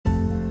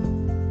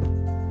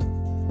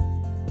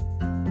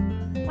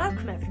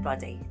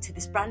everybody to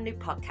this brand new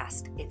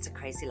podcast, It's a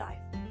Crazy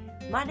Life.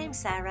 My name's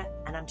Sarah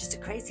and I'm just a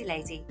crazy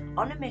lady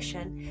on a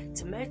mission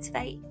to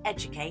motivate,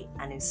 educate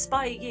and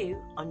inspire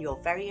you on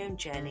your very own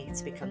journey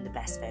to become the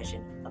best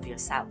version of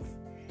yourself.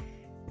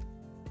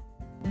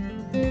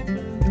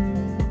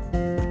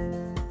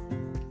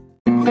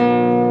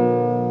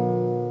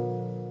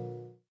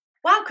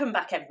 Welcome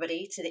back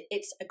everybody to the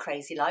It's a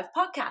Crazy Life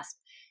podcast.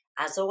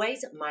 As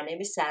always, my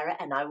name is Sarah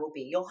and I will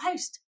be your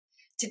host.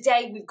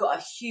 Today we've got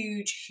a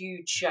huge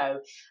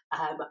show.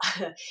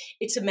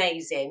 It's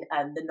amazing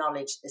the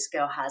knowledge this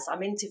girl has.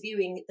 I'm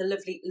interviewing the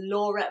lovely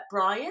Laura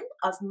Bryan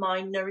of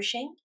Mind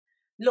Nourishing.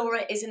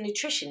 Laura is a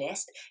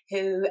nutritionist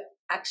who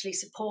actually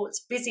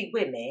supports busy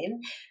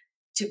women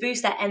to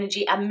boost their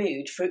energy and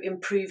mood through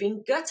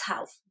improving gut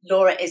health.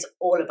 Laura is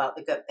all about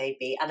the gut,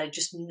 baby, and I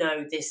just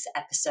know this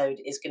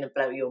episode is going to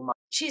blow your mind.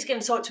 She's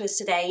going to talk to us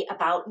today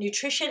about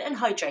nutrition and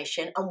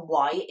hydration and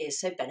why it is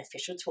so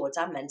beneficial towards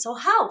our mental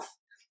health.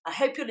 I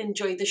hope you'll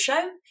enjoy the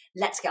show.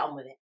 Let's get on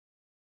with it.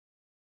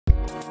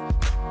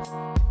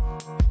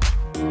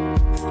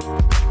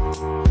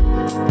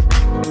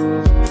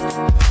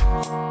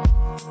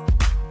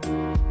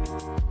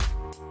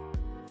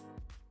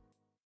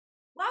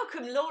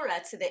 Welcome,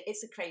 Laura, to the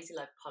It's a Crazy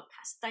Life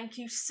podcast. Thank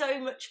you so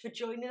much for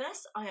joining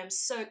us. I am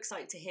so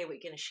excited to hear what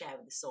you're going to share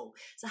with us all.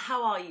 So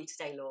how are you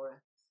today,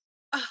 Laura?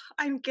 Oh,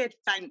 I'm good,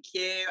 thank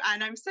you.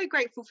 And I'm so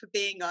grateful for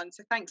being on.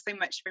 So thanks so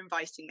much for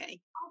inviting me.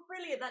 Oh,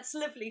 brilliant. That's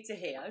lovely to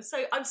hear. I'm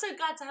so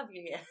glad to have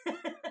you here.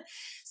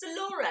 So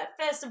Laura,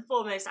 first and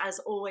foremost, as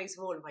always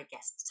with all of my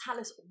guests, tell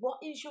us, what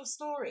is your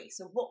story?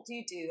 So what do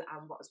you do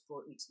and what has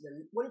brought you to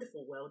the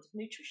wonderful world of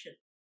nutrition?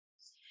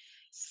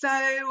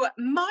 So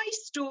my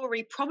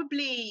story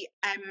probably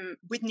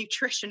with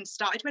nutrition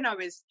started when I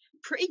was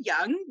pretty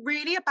young,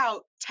 really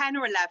about 10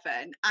 or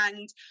 11.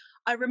 And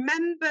I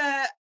remember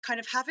kind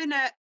of having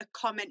a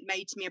comment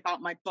made to me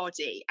about my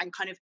body and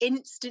kind of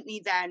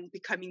instantly then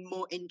becoming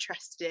more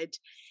interested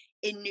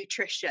in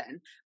nutrition,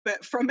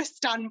 but from a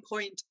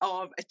standpoint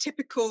of a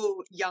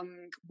typical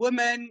young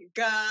woman,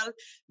 girl,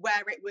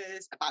 where it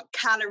was about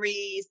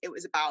calories, it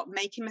was about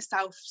making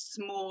myself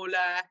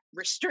smaller,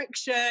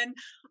 restriction,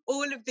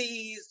 all of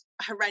these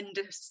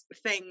horrendous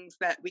things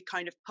that we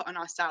kind of put on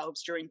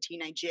ourselves during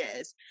teenage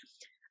years.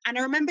 And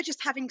I remember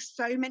just having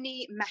so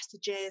many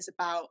messages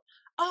about,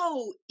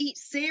 oh, eat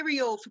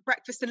cereal for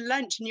breakfast and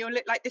lunch and you'll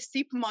look like this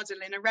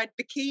supermodel in a red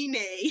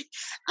bikini.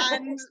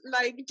 And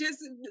like just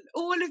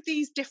all of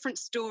these different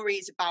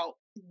stories about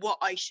what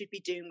I should be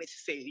doing with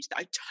food that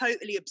I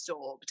totally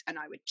absorbed. And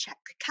I would check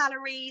the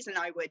calories and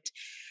I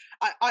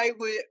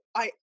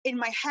in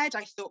my head,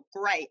 I thought,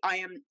 great,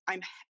 I'm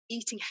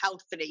eating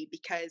healthily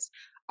because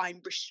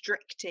I'm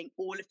restricting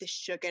all of this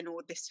sugar and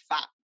all this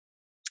fat.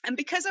 And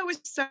because I was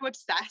so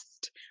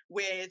obsessed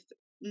with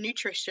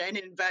nutrition,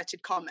 in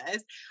inverted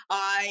commas,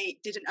 I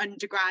did an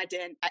undergrad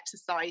in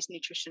exercise,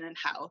 nutrition and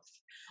health.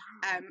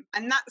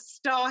 And that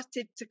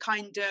started to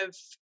kind of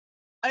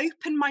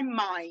open my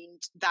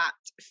mind that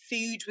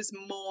food was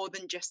more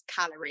than just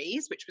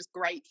calories, which was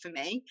great for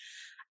me.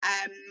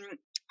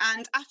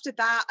 And after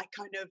that, I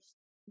kind of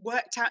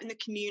worked out in the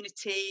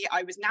community.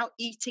 I was now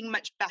eating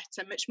much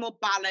better, much more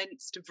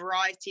balanced, a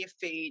variety of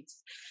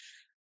foods.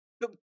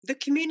 But the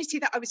community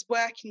that I was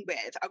working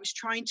with, I was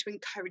trying to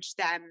encourage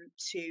them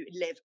to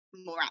live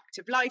more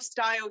active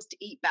lifestyles, to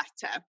eat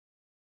better.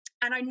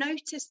 And I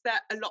noticed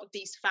that a lot of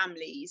these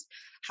families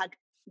had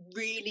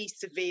really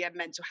severe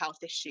mental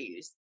health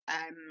issues.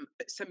 I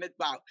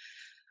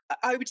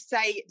would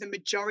say the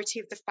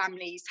majority of the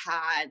families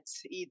had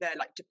either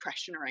like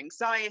depression or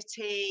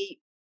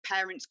anxiety.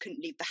 Parents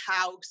couldn't leave the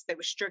house. They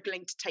were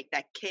struggling to take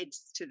their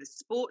kids to the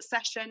sports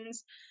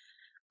sessions.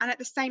 And at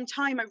the same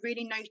time, I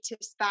really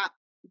noticed that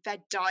their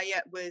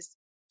diet was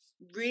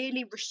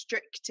really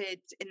restricted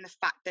in the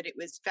fact that it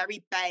was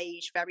very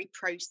beige, very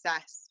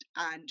processed,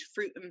 and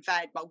fruit and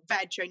veg. Well,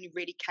 veg only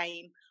really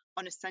came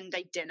on a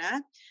Sunday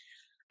dinner.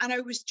 And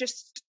I was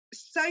just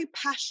so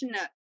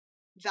passionate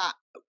that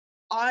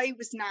I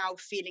was now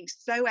feeling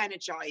so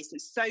energized and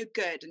so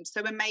good and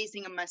so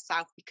amazing on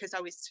myself because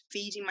I was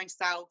feeding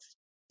myself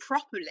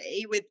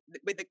properly with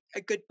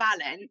a good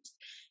balance,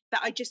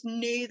 that I just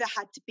knew there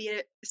had to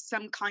be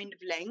some kind of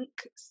link.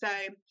 So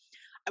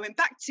I went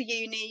back to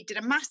uni, did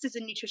a master's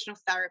in nutritional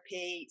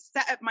therapy,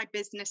 set up my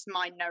business,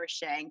 Mind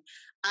Nourishing.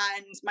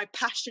 And my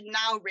passion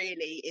now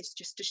really is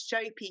just to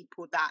show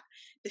people that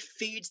the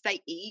foods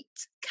they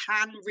eat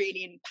can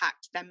really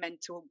impact their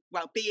mental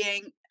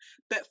well-being,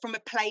 but from a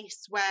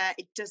place where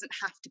it doesn't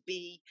have to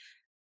be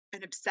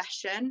an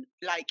obsession.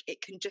 Like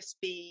it can just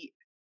be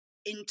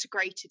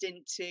integrated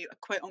into a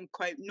quote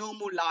unquote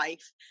normal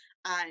life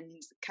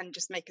and can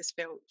just make us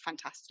feel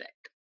fantastic.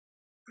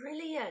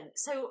 Brilliant.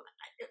 So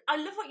I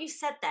love what you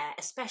said there,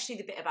 especially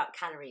the bit about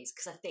calories,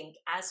 because I think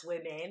as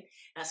women,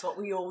 that's what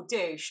we all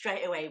do.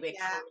 Straight away, we're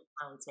calorie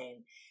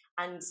counting.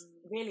 And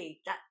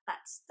really,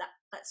 that's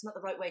not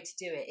the right way to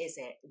do it, is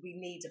it? We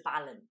need a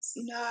balance.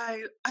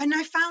 No, and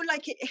I found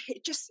like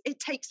it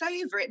takes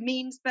over. It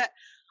means that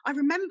I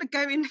remember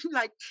going to,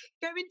 I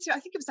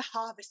think it was a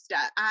Harvester,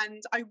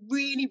 and I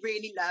really,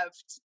 really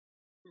loved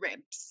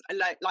ribs.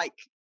 I like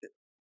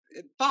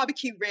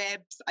barbecue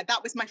ribs.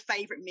 That was my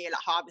favorite meal at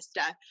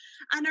Harvester.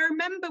 And I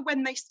remember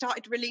when they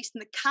started releasing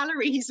the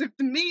calories of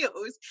the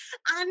meals,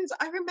 and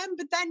I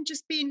remember then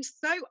just being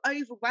so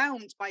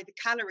overwhelmed by the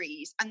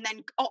calories, and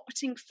then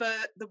opting for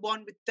the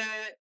one with the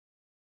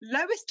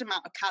lowest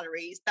amount of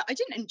calories that I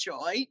didn't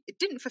enjoy. It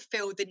didn't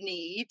fulfill the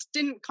need,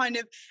 didn't kind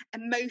of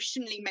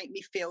emotionally make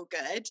me feel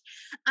good.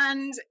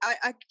 And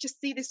I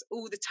just see this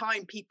all the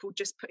time, people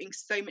just putting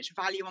so much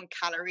value on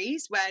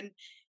calories when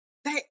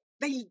they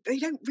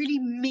don't really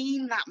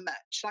mean that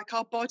much. Like,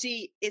 our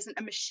body isn't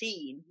a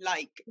machine.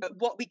 Like,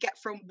 what we get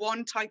from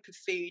one type of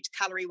food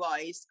calorie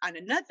wise and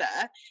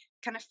another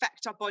can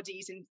affect our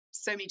bodies in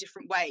so many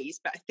different ways.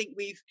 But I think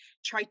we've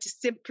tried to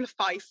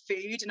simplify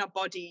food in our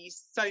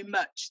bodies so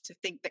much to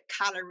think that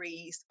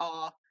calories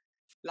are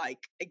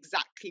like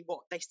exactly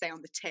what they say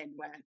on the tin,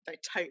 where they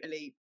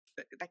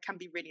can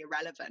be really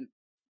irrelevant.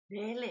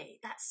 Really,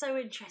 that's so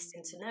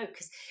interesting to know,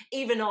 because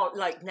even on,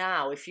 like,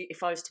 now,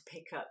 if I was to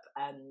pick up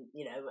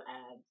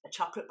a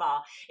chocolate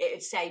bar, it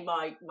would say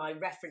my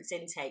reference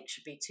intake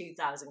should be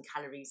 2,000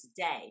 calories a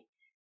day.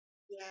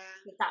 Yeah,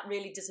 but that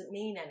really doesn't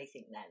mean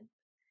anything then.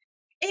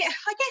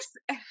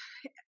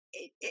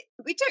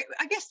 We don't.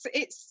 I guess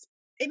it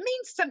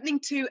means something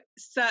to a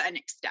certain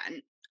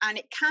extent, and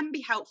it can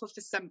be helpful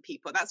for some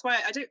people. That's why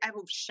I don't ever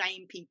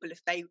shame people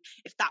if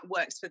that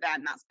works for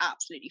them. That's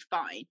absolutely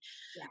fine.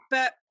 Yeah.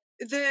 But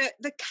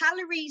the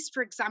calories,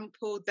 for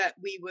example, that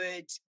we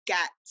would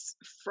get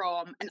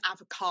from an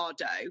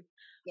avocado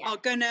are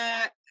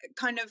gonna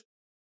kind of,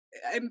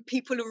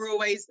 people are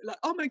always like,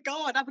 oh my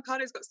god,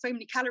 avocado's got so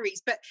many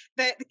calories, but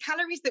the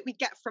calories that we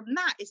get from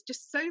that is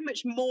just so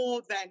much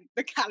more than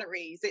the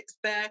calories. It's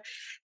the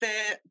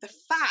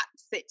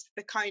fats, it's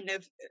the kind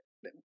of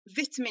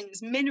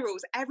vitamins,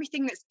 minerals,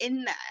 everything that's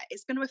in there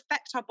is going to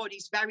affect our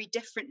bodies very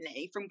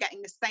differently from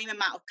getting the same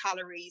amount of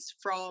calories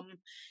from,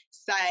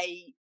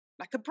 say,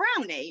 like a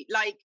brownie.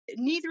 Like,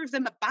 neither of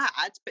them are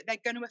bad, but they're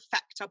going to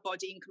affect our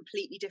body in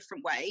completely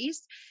different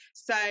ways.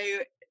 So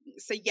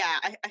yeah,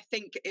 I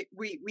think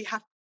we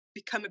have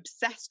become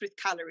obsessed with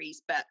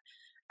calories, but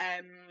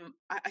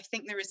I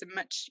think there is a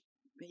much,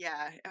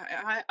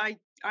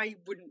 I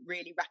wouldn't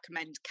really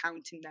recommend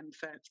counting them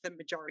for the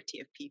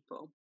majority of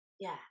people.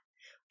 Yeah,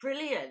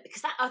 brilliant,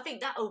 because I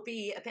think that will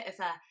be a bit of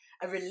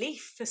a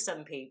relief for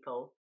some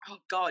people. Oh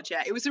God,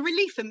 yeah. It was a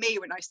relief for me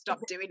when I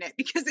stopped doing it,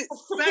 because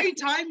it's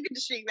so time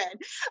consuming,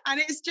 and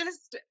it's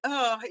just,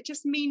 it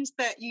just means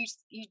that you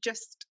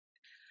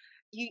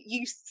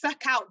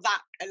suck out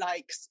that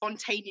like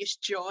spontaneous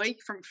joy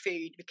from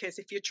food, because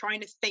if you're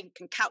trying to think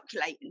and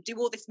calculate and do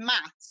all this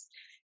maths,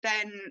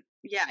 then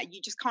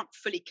you just can't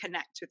fully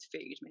connect with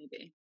food,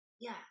 maybe.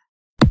 Yeah.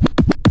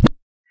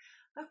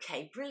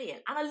 Okay,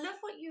 brilliant. And I love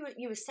what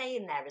you were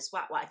saying there as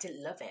well. Well, I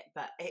didn't love it,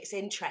 but it's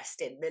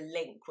interesting, the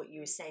link, what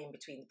you were saying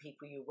between the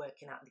people you were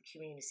working out in the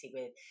community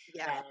with.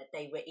 Yeah.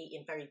 They were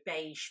eating very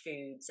beige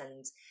foods,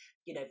 and,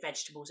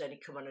 vegetables only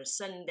come on a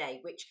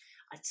Sunday, which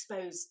I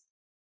suppose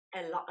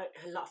a lot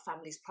of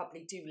families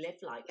probably do live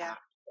like that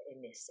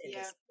in this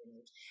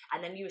food.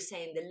 And then you were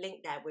saying the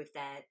link there with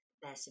their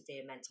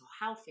severe mental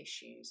health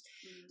issues.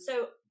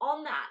 So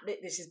on that,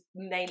 this is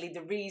mainly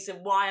the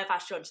reason why I've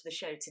asked you onto the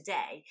show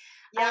today.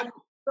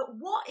 But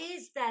what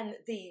is then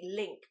the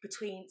link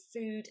between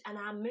food and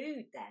our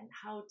mood then?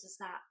 How does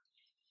that?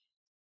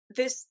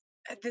 There's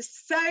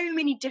so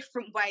many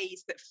different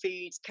ways that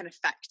food can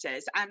affect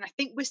us, and I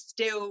think we're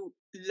still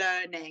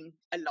learning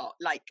a lot.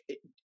 Like,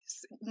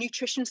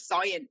 nutrition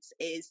science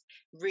is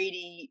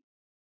really,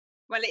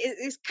 well,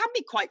 it can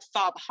be quite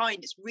far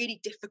behind. It's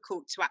really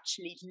difficult to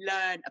actually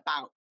learn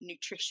about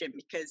nutrition,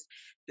 because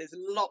there's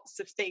lots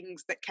of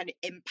things that can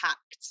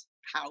impact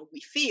how we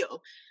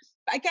feel.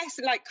 But I guess,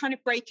 like, kind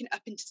of breaking it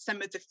up into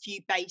some of the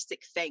few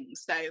basic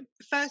things. So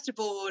first of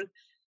all,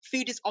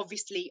 food is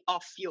obviously our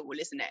fuel,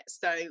 isn't it?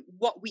 So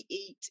what we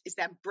eat is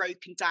then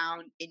broken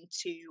down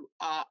into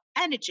our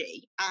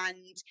energy,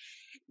 and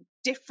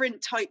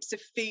different types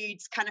of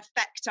foods can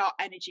affect our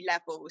energy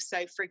levels.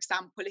 So, for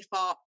example, if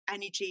our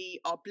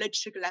blood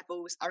sugar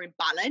levels are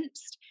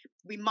imbalanced,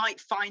 we might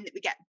find that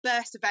we get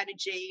bursts of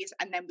energies,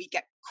 and then we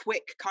get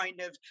quick kind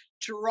of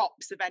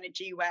drops of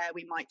energy where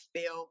we might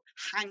feel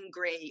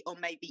hangry or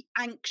maybe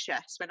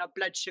anxious when our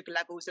blood sugar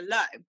levels are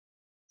low.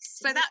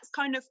 So that's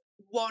kind of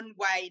one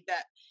way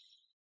that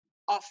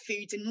our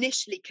foods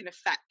initially can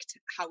affect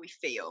how we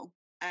feel.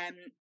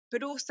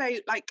 But also,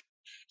 like,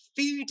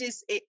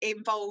 it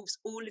involves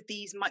all of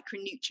these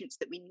micronutrients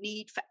that we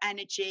need for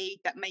energy,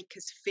 that make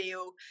us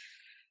feel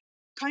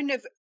kind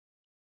of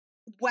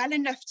well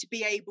enough to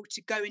be able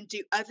to go and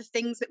do other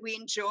things that we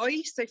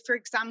enjoy. So, for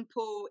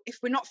example, if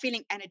we're not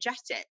feeling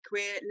energetic,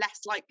 we're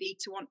less likely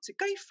to want to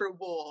go for a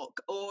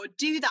walk or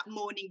do that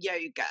morning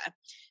yoga.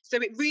 So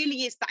it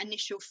really is that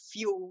initial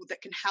fuel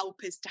that can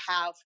help us to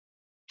have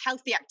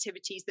healthy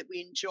activities that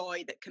we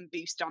enjoy, that can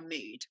boost our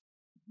mood.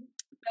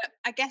 But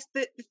I guess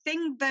the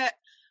thing that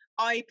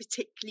I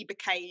particularly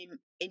became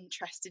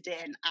interested in,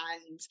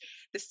 and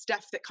the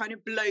stuff that kind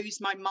of blows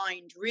my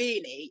mind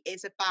really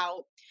is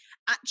about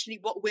actually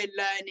what we're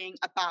learning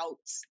about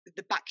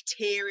the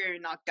bacteria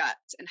in our gut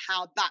and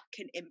how that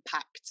can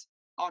impact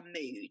our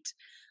mood.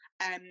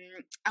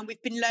 And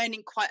we've been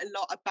learning quite a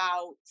lot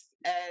about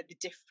the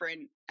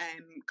different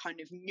kind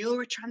of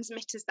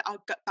neurotransmitters that our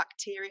gut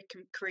bacteria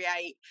can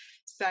create.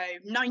 So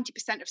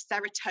 90% of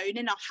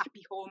serotonin, our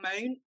happy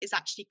hormone, is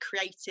actually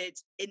created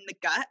in the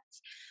gut.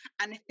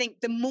 And I think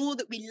the more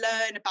that we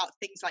learn about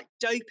things like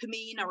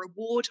dopamine, our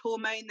reward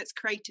hormone that's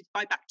created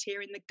by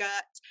bacteria in the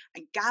gut,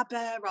 and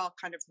GABA, our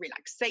kind of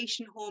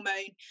relaxation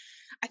hormone,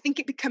 I think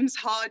it becomes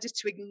harder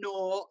to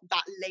ignore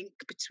that link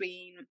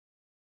between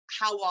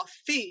how our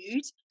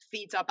food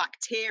feeds our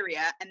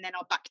bacteria, and then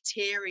our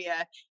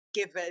bacteria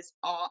give us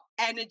our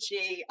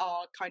energy,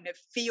 our kind of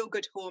feel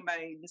good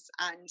hormones,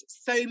 and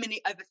so many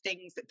other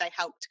things that they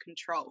help to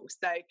control.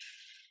 So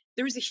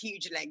there is a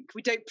huge link.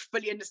 We don't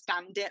fully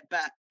understand it,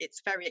 but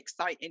it's very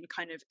exciting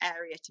kind of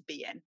area to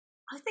be in.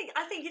 I think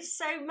it's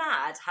so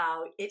mad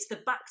how it's the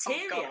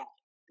bacteria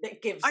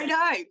that gives I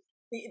know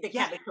the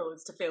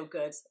chemicals to feel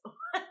good.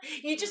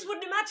 You just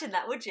wouldn't imagine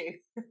that, would you?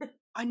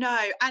 I know.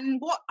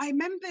 And what I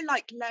remember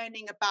like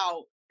learning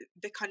about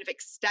the kind of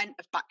extent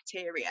of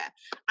bacteria,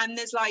 and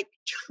there's like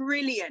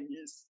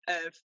trillions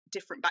of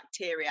different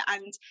bacteria,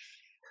 and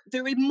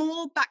there are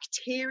more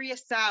bacteria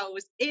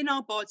cells in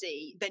our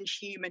body than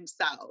human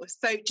cells.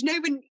 So do you know,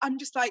 when I'm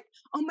just like,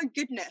 oh my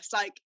goodness,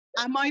 like,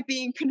 am I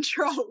being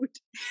controlled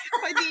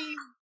by these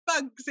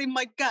bugs in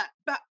my gut?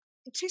 But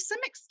to some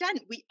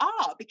extent we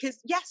are, because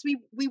yes,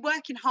 we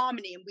work in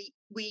harmony, and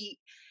we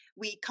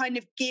kind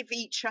of give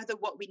each other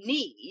what we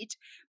need.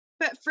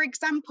 But for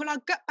example, our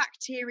gut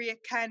bacteria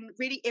can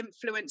really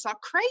influence our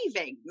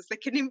cravings. They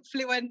can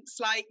influence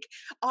like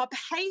our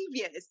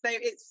behaviors. So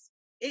it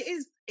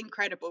is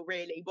incredible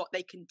really what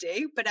they can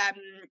do. But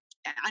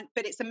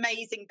it's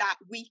amazing that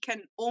we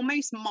can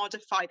almost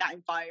modify that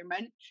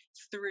environment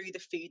through the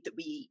food that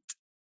we eat.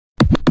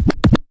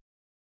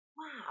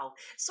 Wow.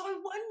 So I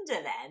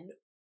wonder then,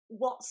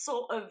 what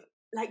sort of,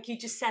 like you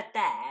just said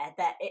there,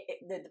 that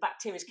the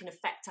bacteria can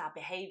affect our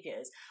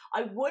behaviours.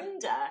 I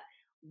wonder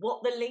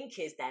what the link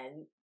is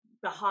then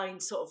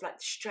behind sort of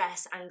like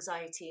stress,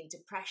 anxiety and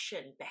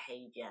depression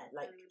behaviour.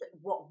 Like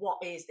what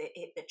is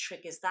it that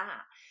triggers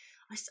that?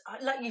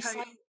 Like you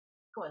said,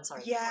 go on,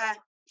 sorry.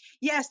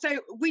 Yeah,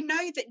 so we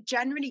know that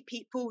generally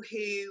people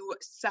who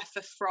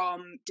suffer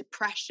from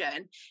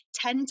depression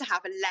tend to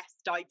have a less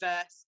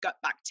diverse gut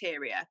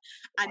bacteria,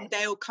 and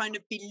they'll kind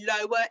of be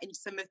lower in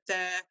some of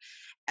the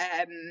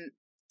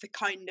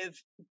kind of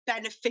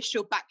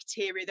beneficial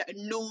bacteria that are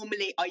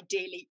normally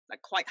ideally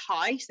like quite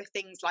high, so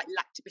things like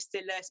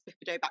lactobacillus,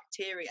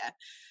 bifidobacteria.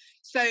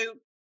 So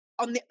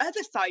on the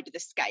other side of the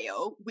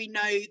scale, we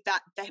know that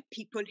the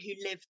people who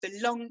live the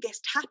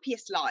longest,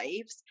 happiest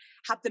lives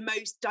have the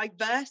most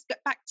diverse gut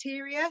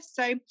bacteria.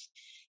 So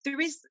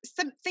there is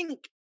something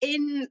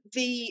in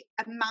the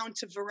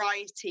amount of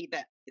variety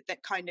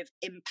that kind of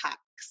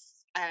impacts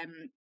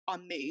our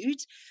mood.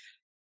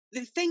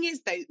 The thing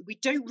is, though, we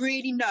don't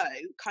really know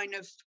kind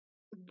of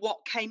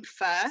what came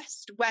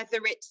first, whether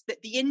it's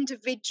that the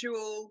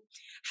individual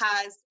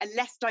has a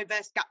less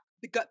diverse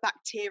gut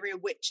bacteria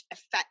which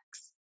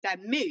affects their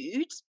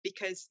mood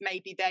because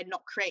maybe they're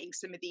not creating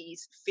some of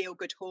these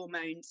feel-good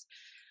hormones,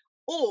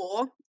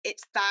 or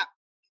it's that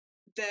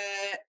the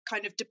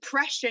kind of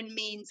depression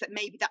means that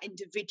maybe that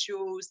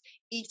individual's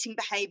eating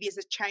behaviours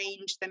have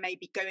changed. They may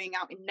be going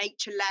out in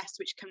nature less,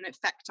 which can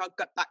affect our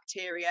gut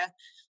bacteria,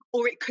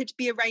 or it could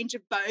be a range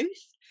of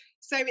both.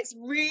 So it's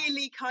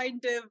really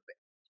kind of,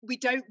 we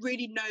don't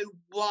really know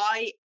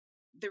why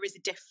there is a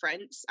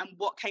difference and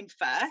what came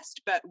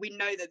first, but we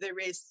know that there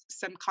is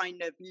some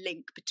kind of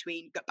link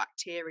between gut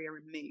bacteria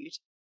and mood.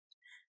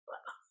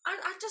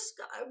 I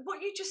just,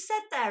 what you just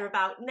said there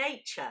about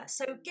nature,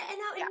 so getting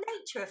out in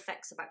nature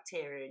affects the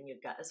bacteria in your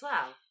gut as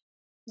well.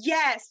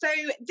 Yeah, so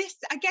this,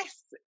 I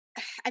guess,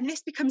 and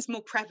this becomes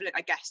more prevalent,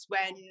 I guess,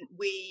 when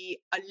we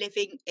are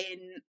living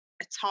in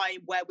a time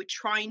where we're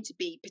trying to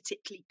be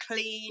particularly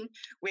clean.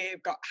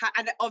 We've got,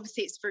 and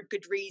obviously it's for a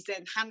good reason,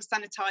 hand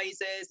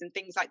sanitizers and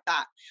things like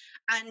that.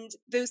 And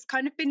there's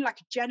kind of been like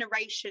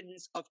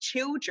generations of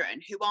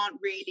children who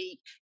aren't really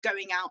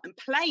going out and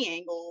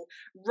playing, or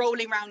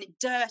rolling around in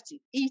dirt and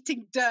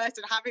eating dirt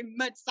and having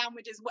mud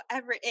sandwiches,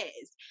 whatever it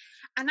is.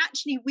 And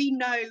actually we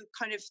know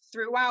kind of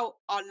throughout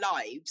our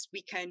lives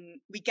we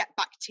get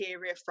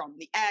bacteria from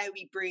the air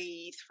we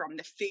breathe, from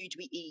the food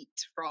we eat,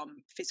 from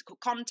physical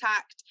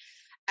contact.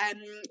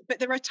 But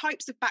there are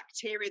types of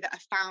bacteria that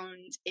are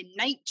found in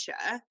nature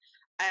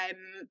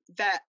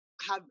that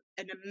have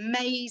an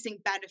amazing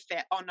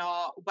benefit on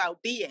our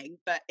well-being,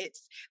 but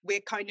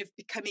we're kind of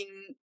becoming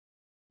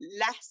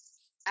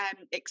less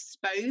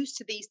exposed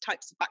to these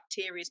types of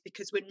bacteria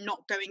because we're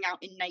not going out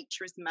in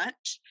nature as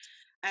much,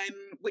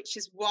 which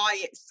is why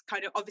it's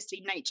kind of,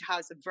 obviously nature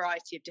has a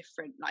variety of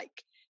different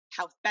like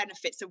health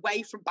benefits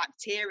away from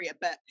bacteria,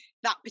 but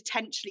that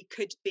potentially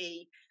could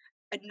be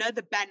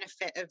another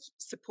benefit of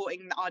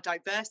supporting our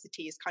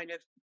diversity is kind of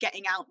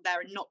getting out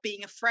there and not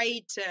being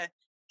afraid to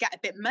get a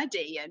bit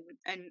muddy,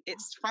 and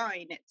it's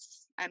fine.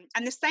 It's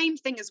and the same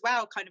thing as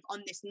well, kind of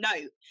on this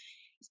note,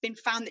 it's been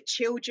found that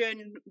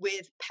children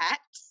with pets,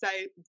 so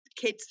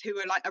kids who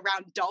are like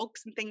around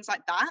dogs and things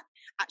like that,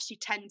 actually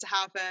tend to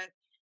have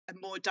a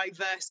more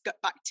diverse gut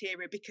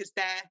bacteria because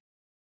they're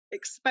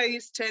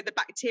exposed to the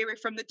bacteria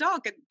from the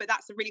dog, but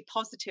that's a really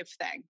positive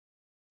thing.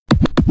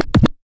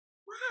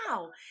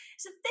 Wow.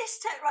 So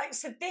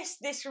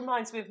this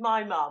reminds me of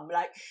my mum,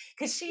 like,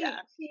 because she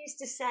used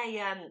to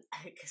say,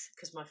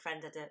 because my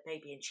friend had a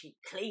baby and she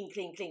clean,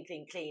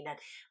 and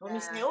mum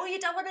used to say, oh, you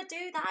don't want to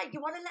do that,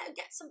 you want to let her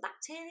get some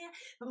bacteria.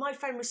 But my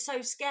friend was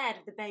so scared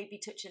of the baby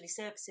touching any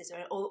surfaces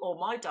or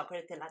my dog or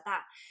anything like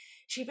that.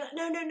 She'd be like,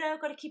 no, I've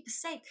got to keep her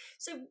safe.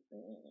 So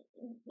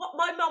what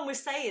my mum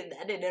was saying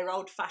then, in her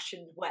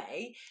old-fashioned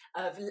way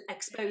of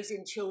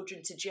exposing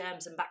children to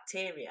germs and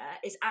bacteria,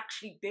 is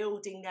actually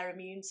building their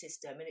immune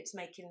system, and it's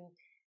making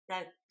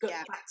their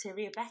gut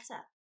bacteria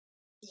better.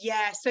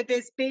 Yeah, so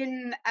there's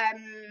been,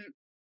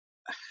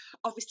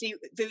 obviously,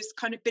 there's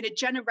kind of been a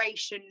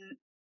generation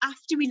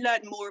after we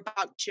learned more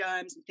about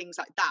germs and things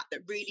like that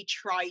really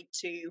tried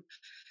to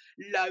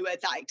lower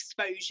that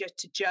exposure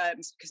to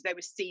germs because they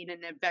were seen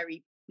in a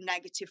very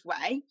negative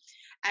way.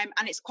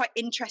 And it's quite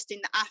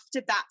interesting that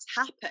after that's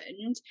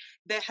happened,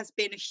 there has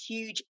been a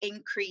huge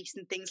increase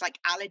in things like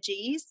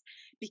allergies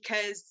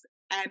because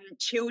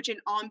children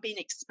aren't being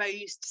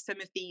exposed to some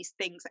of these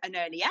things at an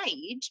early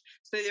age.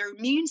 So their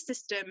immune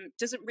system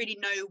doesn't really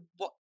know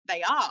what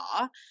they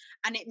are.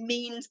 And it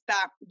means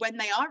that when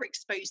they are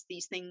exposed to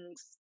these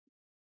things,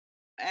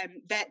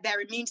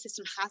 their immune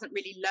system hasn't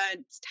really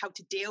learned how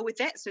to deal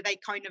with it. So they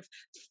kind of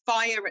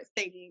fire at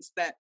things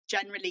that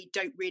generally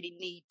don't really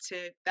need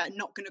to, that are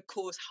not going to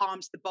cause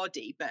harm to the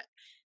body, but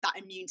that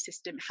immune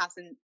system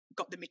hasn't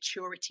got the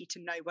maturity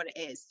to know what it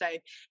is. So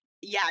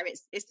yeah,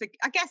 it's the,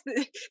 I guess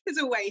there's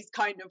always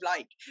kind of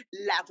like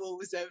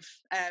levels of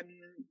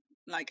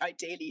like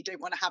ideally you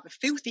don't want to have a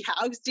filthy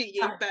house, do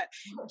you? But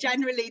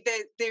generally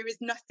there is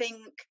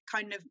nothing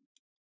kind of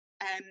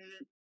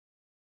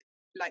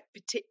like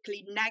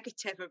particularly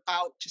negative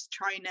about just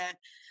trying to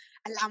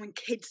allowing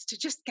kids to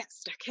just get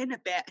stuck in a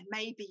bit and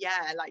maybe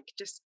like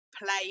just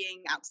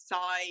playing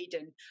outside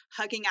and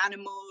hugging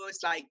animals.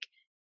 Like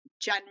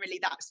generally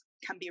that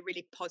can be a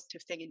really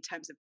positive thing in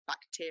terms of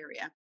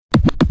bacteria.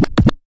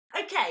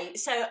 Okay,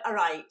 so all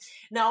right,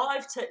 now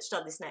I've touched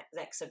on this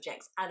next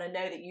subject, and I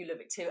know that you love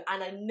it too,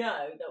 and I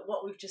know that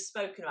what we've just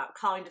spoken about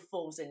kind of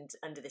falls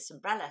under this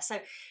umbrella. So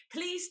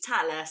please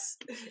tell us,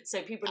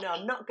 so people know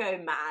I'm not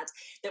going mad,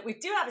 that we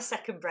do have a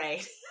second brain,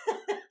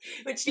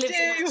 which lives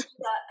in our gut.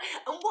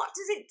 And what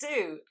does it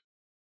do?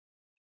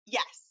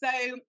 Yes, so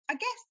I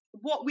guess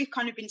what we've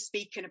kind of been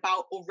speaking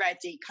about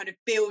already kind of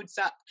builds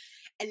up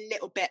a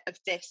little bit of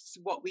this,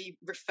 what we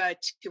refer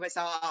to as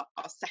our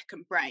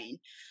second brain.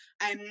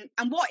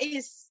 And what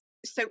is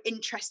so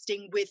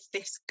interesting with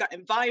this gut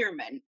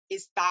environment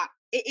is that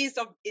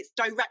it's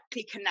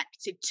directly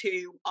connected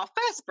to our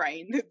first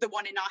brain, the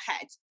one in our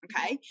head.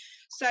 Okay,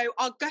 so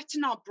our gut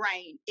and our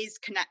brain is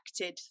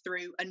connected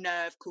through a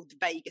nerve called the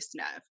vagus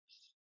nerve.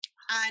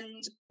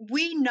 And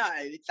we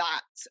know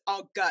that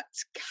our gut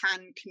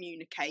can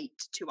communicate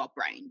to our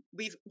brain.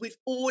 We've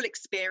all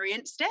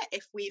experienced it.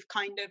 If we've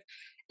kind of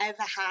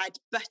ever had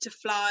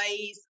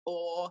butterflies,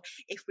 or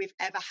if we've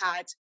ever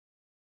had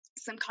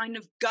some kind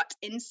of gut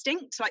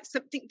instinct, like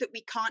something that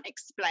we can't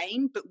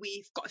explain, but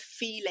we've got a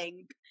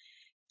feeling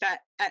that,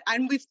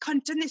 and we've kind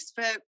of done this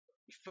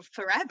for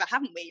forever,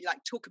 haven't we?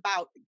 Like talk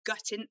about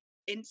gut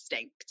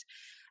instinct.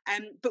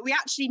 But we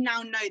actually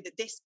now know that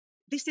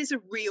this is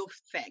a real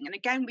thing. And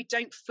again, we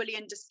don't fully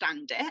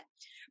understand it.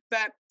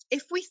 But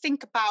if we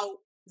think about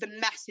the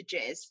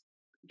messages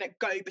that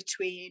go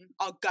between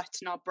our gut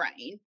and our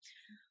brain,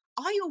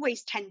 I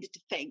always tended to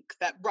think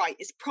that, right,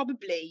 it's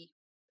probably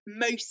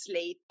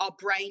mostly our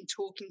brain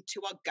talking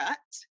to our gut.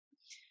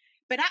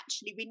 But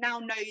actually, we now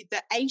know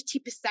that 80%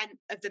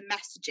 of the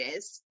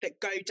messages that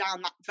go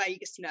down that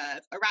vagus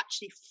nerve are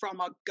actually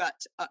from our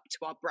gut up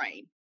to our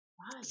brain.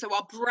 Right. So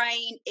our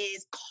brain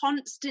is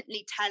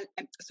constantly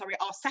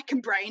our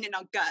second brain in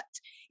our gut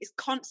is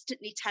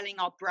constantly telling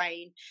our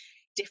brain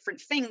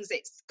different things.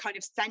 It's kind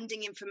of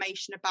sending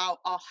information about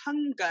our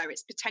hunger.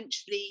 It's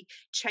potentially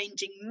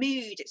changing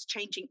mood. It's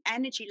changing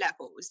energy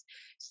levels.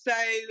 So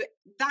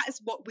that is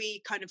what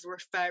we kind of are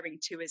referring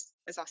to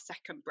as our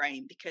second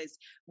brain, because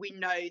we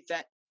know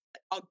that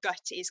our gut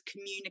is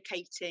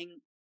communicating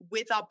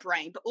with our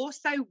brain, but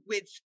also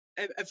with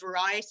a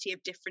variety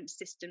of different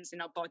systems in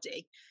our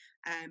body.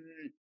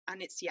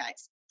 And it's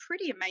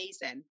pretty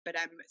amazing, but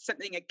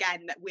something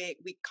again that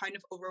we kind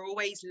of are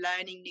always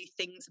learning new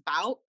things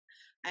about.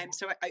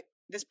 So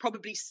there's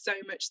probably so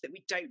much that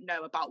we don't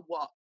know about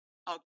what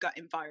our gut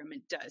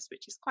environment does,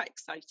 which is quite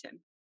exciting.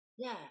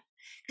 Yeah,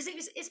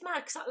 because it's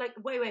mad. Because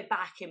like way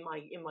back in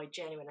my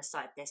journey when I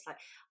started this, like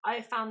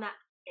I found that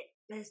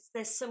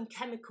there's some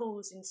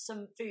chemicals in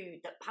some food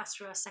that pass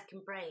through our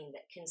second brain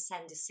that can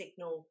send a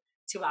signal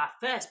to our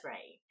first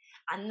brain.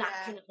 and that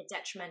can have a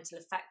detrimental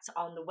effect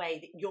on the way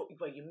that your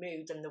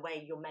mood and the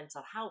way your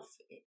mental health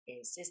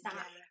is. Is that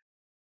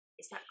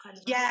kind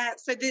of right?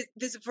 So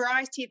there's a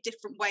variety of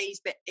different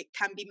ways that it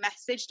can be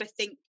messaged. I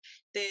think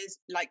there's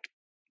like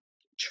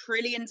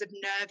trillions of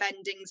nerve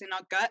endings in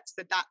our gut,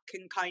 so that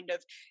can kind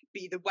of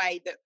be the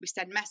way that we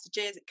send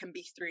messages. It can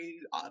be through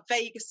our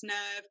vagus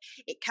nerve,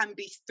 it can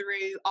be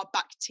through our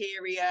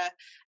bacteria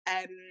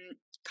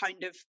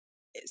kind of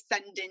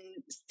sending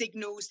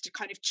signals to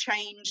kind of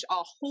change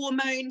our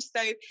hormones.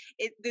 So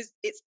it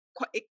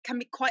can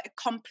be quite a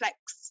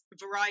complex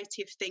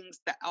variety of things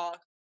that our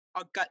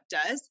gut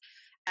does,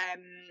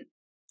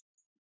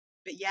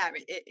 but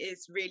it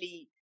is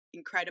really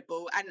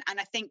incredible. And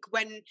I think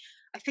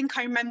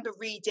I remember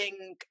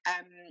reading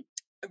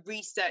a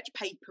research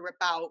paper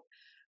about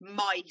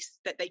mice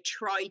that they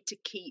tried to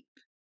keep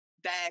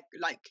their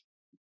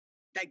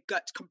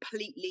gut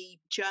completely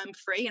germ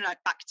free and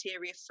like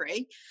bacteria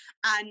free,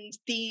 and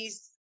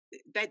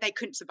they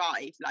couldn't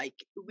survive. Like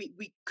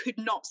we could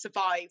not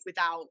survive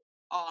without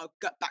our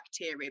gut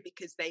bacteria,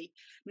 because they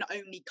not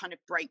only kind of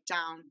break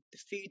down the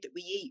food that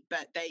we eat,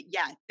 but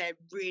they're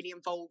really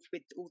involved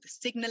with all the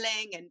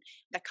signaling and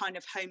they're kind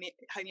of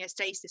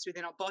homeostasis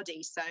within our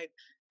body. So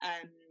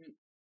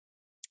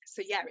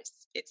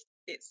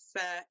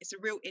it's a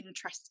real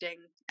interesting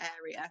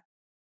area.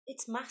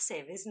 It's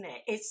massive, isn't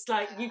it? It's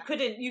like you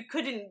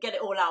couldn't get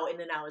it all out in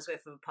an hour's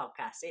worth of a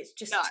podcast. It's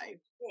just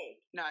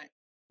no.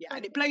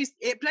 And it blows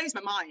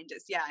my mind.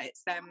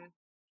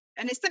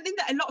 And it's something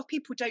that a lot of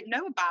people don't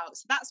know about.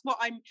 So that's what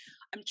I'm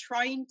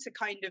trying to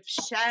kind of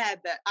share,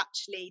 that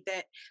actually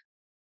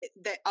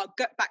that our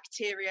gut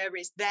bacteria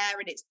is there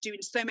and it's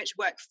doing so much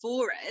work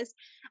for us.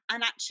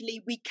 And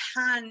actually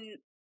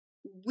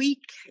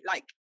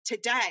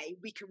today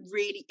we can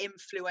really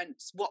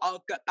influence what our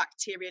gut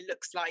bacteria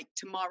looks like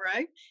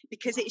tomorrow,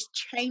 because it is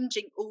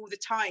changing all the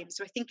time.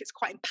 So I think it's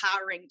quite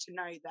empowering to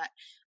know that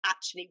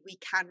actually we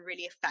can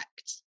really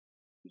affect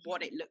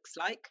what it looks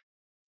like.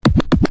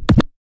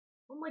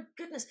 Oh my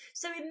goodness.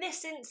 So in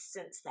this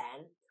instance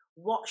then,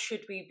 what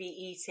should we be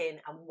eating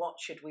and what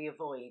should we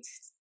avoid?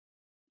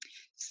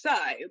 So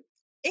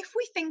if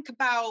we think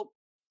about,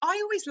 I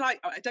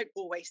don't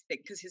always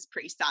think, because it's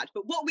pretty sad,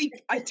 but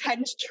I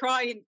tend to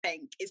try and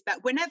think is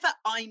that whenever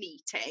I'm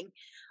eating,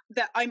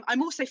 that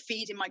I'm also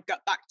feeding my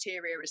gut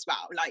bacteria as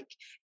well. Like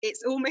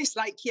it's almost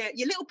like your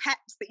little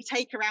pets that you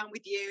take around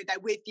with you, they're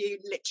with you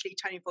literally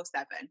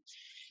 24/7.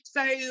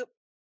 So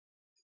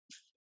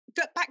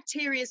gut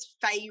bacteria's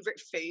favorite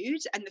food,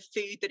 and the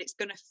food that it's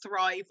going to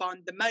thrive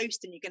on the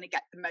most and you're going to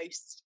get the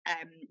most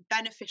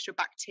beneficial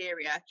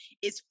bacteria,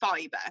 is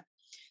fiber.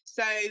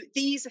 So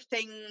these are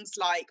things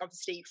like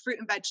obviously fruit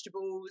and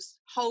vegetables,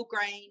 whole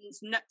grains,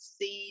 nuts,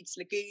 seeds,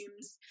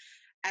 legumes.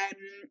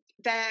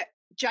 They're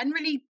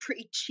generally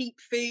pretty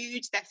cheap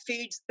foods. They're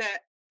foods that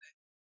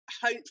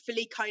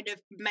hopefully kind of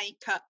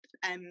make up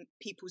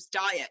people's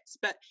diets.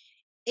 But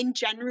in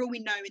general, we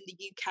know in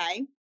the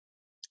UK,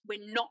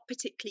 we're not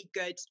particularly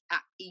good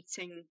at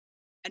eating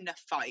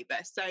enough fiber.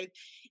 So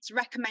it's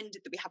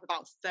recommended that we have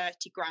about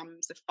 30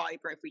 grams of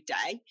fiber every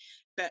day.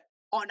 But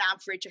on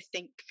average, I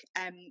think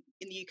in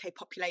the UK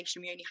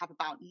population, we only have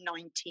about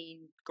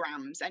 19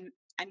 grams. And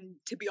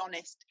to be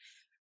honest,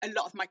 a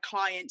lot of my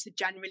clients are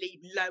generally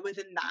lower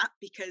than that,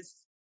 because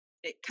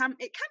it can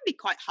be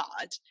quite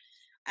hard.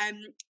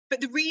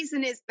 But the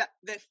reason is that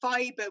the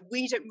fiber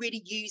we don't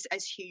really use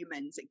as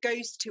humans. It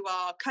goes to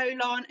our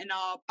colon, and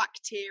our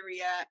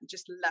bacteria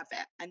just love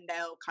it, and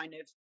they'll kind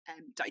of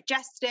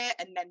digest it,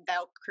 and then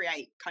they'll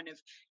create kind of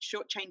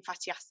short chain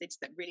fatty acids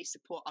that really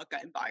support our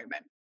gut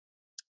environment.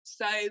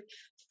 So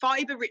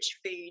fiber rich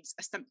foods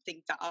are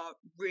something that are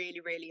really,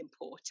 really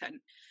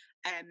important.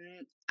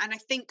 And I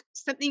think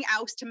something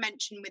else to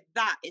mention with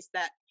that is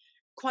that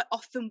quite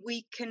often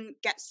we can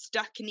get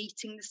stuck in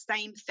eating the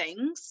same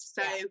things.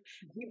 So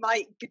you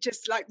might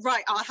just like,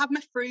 right, I'll have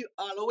my fruit,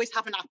 I'll always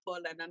have an apple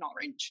and an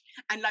orange.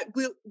 And like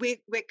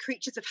we're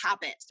creatures of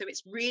habit, so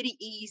it's really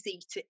easy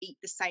to eat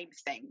the same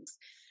things.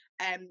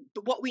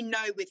 But what we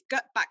know with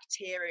gut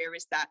bacteria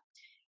is that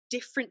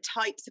different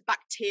types of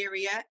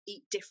bacteria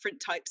eat different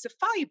types of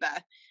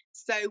fiber.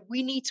 So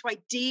we need to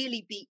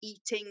ideally be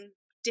eating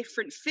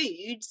different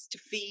foods to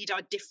feed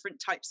our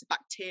different types of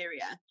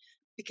bacteria.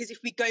 Because if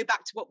we go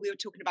back to what we were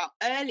talking about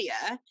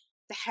earlier,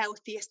 the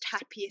healthiest,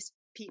 happiest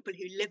people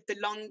who live the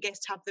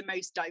longest have the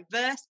most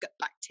diverse gut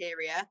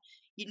bacteria.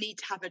 You need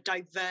to have a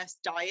diverse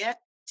diet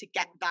to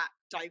get that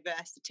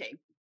diversity.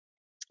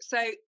 So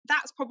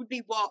that's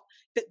probably what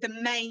the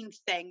main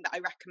thing that I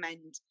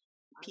recommend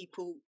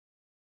people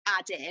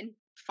add in,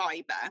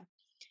 fiber.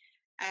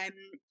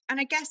 And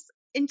I guess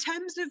in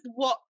terms of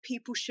what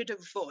people should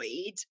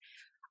avoid,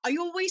 I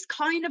always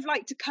kind of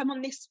like to come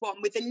on this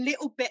one with a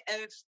little bit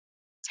of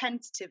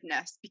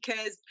tentativeness,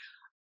 because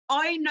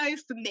I know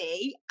for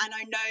me, and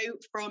I know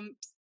from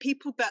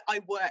people that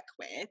I work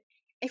with,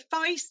 if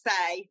I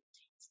say,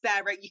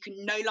 Sarah, you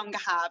can no longer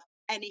have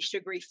any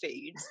sugary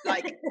foods,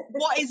 like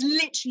what is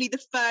literally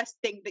the first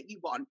thing that you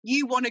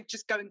want to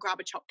just go and grab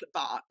a chocolate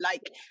bar,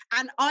 like,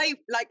 and I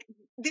like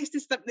this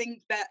is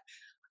something that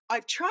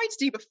I've tried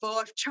to do before.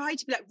 I've tried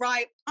to be like,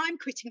 right, I'm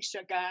quitting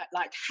sugar,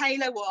 like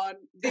halo on.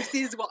 This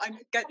is what I'm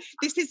going.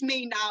 This is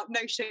me now,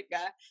 no sugar,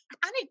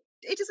 and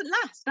it doesn't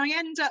last. I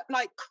end up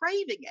like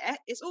craving it.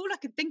 It's all I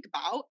can think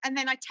about, and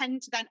then I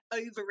tend to then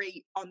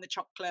overeat on the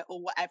chocolate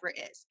or whatever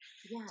it is.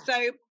 Yeah.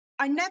 So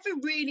I never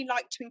really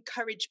like to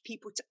encourage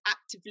people to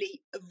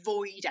actively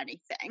avoid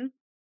anything.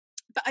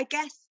 But I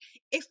guess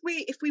if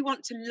we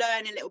want to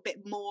learn a little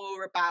bit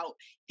more about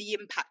the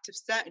impact of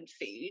certain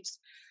foods,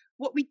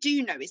 what we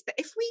do know is that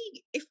if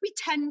we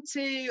tend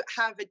to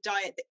have a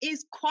diet that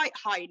is quite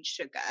high in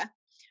sugar,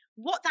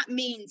 what that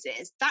means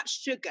is that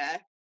sugar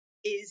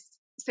is,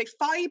 so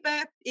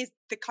fiber is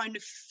the kind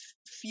of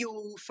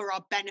fuel for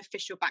our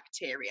beneficial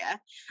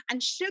bacteria,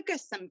 and sugar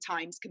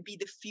sometimes can be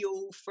the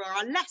fuel for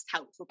our less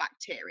helpful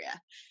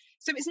bacteria.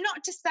 So it's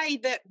not to say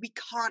that we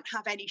can't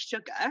have any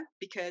sugar,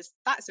 because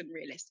that's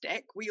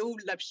unrealistic. We all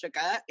love sugar.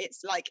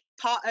 It's like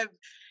part of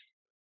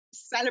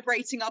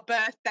celebrating our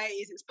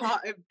birthdays. It's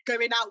part of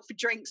going out for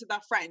drinks with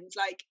our friends.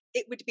 Like,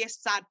 it would be a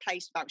sad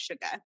place without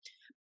sugar.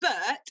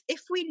 But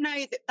if we know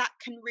that that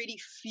can really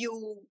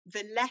fuel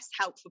the less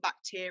helpful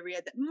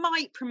bacteria that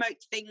might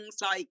promote things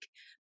like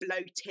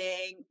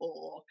bloating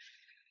or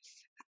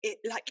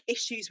like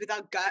issues with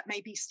our gut,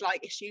 maybe slight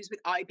issues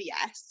with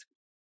IBS,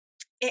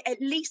 it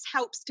at least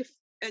helps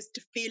us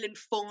to feel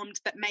informed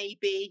that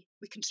maybe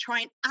we can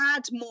try and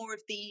add more of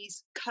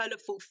these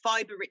colourful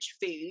fibre-rich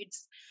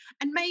foods,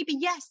 and maybe,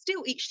 yes,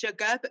 still eat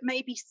sugar, but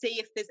maybe see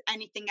if there's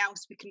anything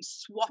else we can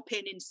swap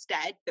in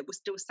instead that will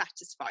still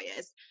satisfy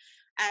us.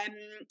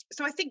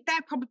 So I think they're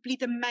probably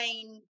the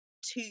main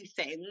two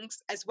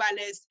things, as well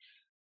as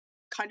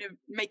kind of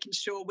making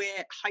sure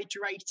we're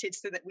hydrated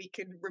so that we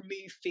can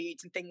remove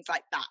foods and things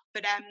like that.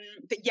 But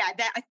yeah,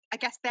 I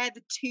guess they're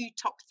the two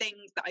top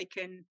things that I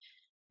can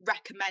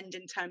recommend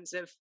in terms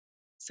of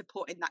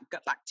supporting that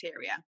gut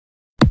bacteria.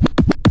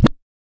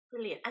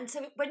 Brilliant. And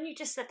so when you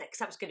just said that, because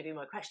that was going to be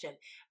my question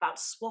about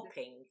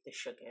swapping the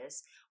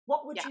sugars,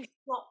 what would you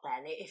swap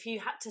then if you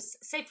had to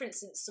say, for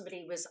instance,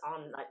 somebody was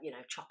on, like,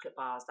 chocolate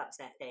bars, that's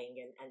their thing,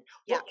 and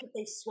what could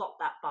they swap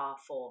that bar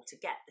for to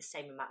get the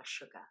same amount of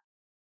sugar?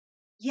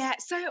 Yeah,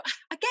 so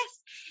I guess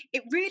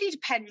it really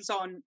depends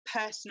on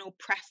personal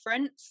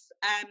preference.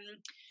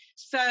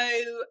 So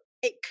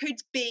it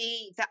could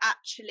be that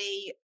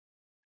actually,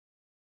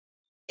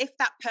 if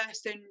that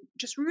person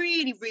just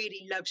really,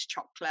 really loves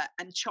chocolate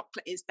and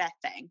chocolate is their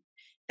thing,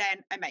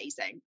 then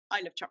amazing.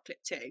 I love chocolate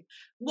too.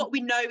 What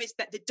we know is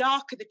that the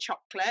darker the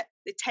chocolate,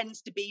 there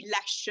tends to be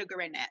less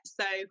sugar in it.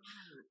 So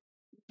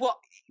what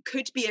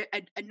could be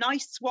a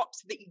nice swap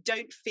so that you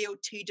don't feel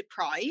too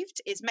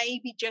deprived is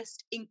maybe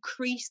just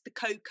increase the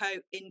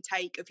cocoa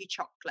intake of your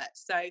chocolate.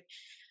 So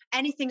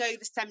anything over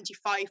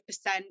 75%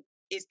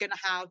 is going to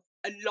have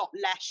a lot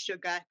less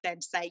sugar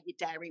than, say, your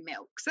dairy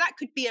milk. So that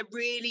could be a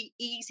really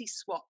easy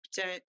swap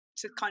to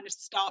kind of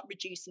start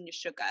reducing your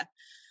sugar.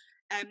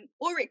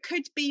 Or it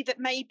could be that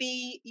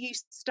maybe you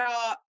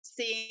start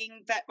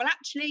seeing that, well,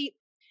 actually,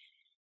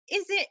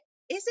 is it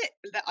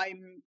that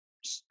I'm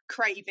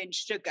craving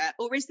sugar,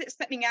 or is it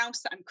something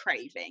else that I'm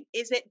craving?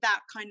 Is it that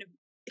kind of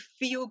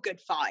feel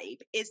good vibe?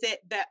 Is it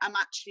that I'm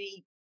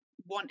actually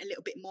want a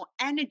little bit more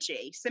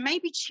energy? So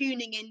maybe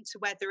tuning into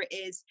whether it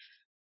is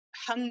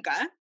hunger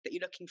that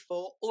you're looking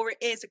for or it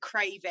is a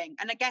craving.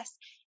 And I guess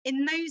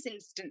in those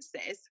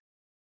instances,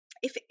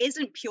 if it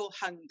isn't pure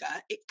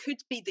hunger, it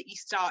could be that you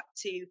start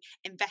to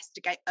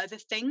investigate other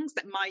things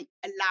that might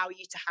allow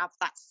you to have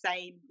that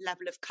same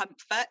level of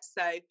comfort.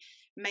 So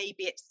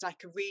maybe it's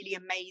like a really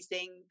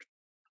amazing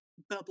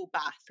bubble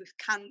bath with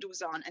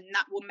candles on, and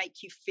that will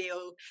make you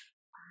feel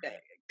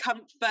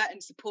comfort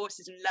and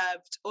supported and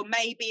loved. Or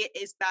maybe it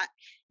is that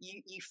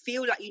you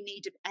feel like you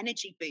need an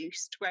energy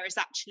boost, whereas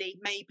actually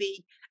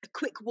maybe a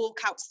quick walk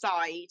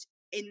outside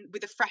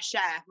with the fresh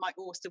air might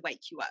also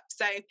wake you up.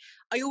 So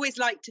I always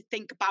like to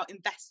think about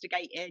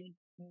investigating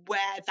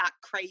where that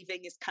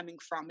craving is coming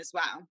from as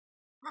well.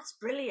 That's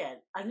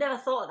brilliant. I've never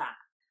thought of that.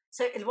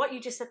 So what you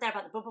just said there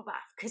about the bubble bath,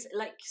 because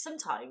like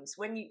sometimes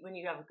when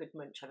you have a good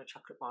munch on a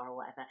chocolate bar or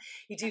whatever,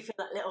 you do feel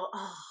that little,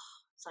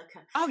 it's like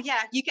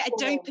you get a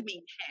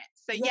dopamine hit.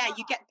 So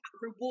you get that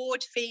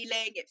reward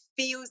feeling. It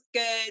feels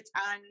good,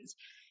 and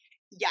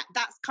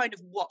that's kind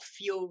of what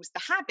fuels the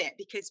habit,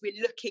 because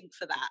we're looking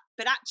for that.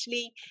 But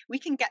actually, we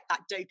can get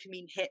that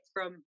dopamine hit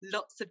from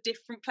lots of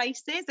different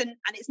places, and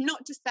it's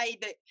not to say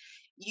that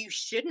you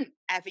shouldn't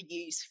ever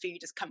use food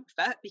as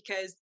comfort,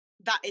 because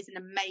that is an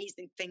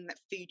amazing thing that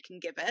food can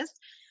give us.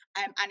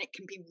 And it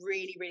can be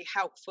really, really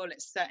helpful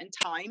at certain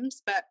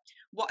times. But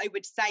what I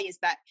would say is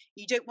that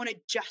you don't want to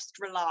just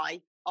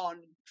rely on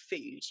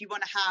food. You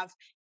want to have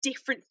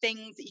different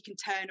things that you can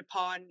turn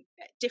upon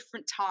at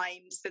different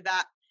times, so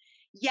that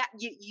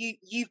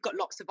you've got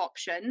lots of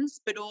options.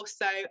 But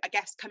also, I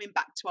guess, coming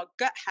back to our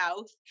gut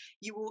health,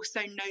 you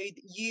also know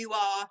that you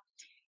are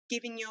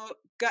giving your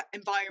gut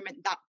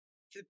environment that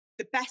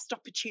the best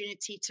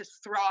opportunity to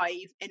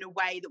thrive in a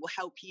way that will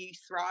help you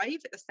thrive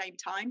at the same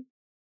time.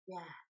 Yeah,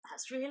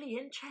 that's really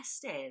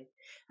interesting.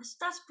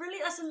 That's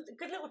brilliant. That's a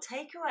good little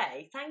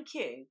takeaway. Thank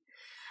you.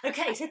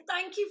 Okay, so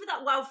thank you for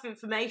that wealth of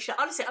information.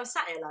 Honestly, I'm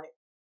sat here like,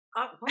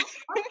 what?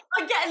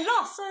 I'm getting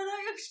lost. I'm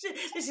like,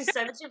 this is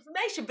so much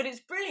information, but it's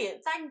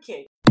brilliant. Thank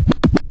you.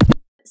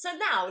 So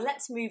now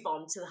let's move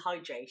on to the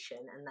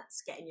hydration, and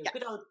that's getting your Yeah.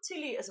 good old 2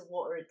 litres of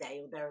water a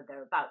day or there or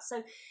thereabouts.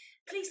 So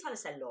please tell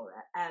us then,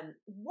 Laura,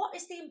 what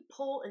is the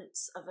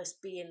importance of us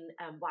being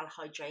well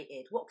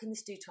hydrated? What can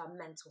this do to our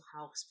mental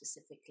health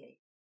specifically?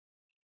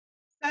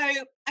 So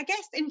I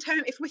guess in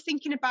terms, if we're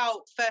thinking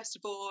about, first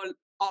of all,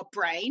 our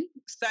brain,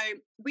 so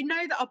we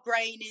know that our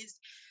brain is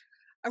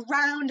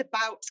around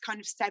about kind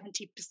of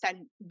 70%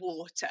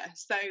 water.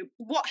 So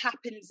what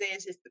happens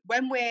is that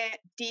when we're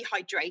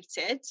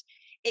dehydrated,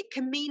 it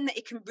can mean that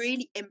it can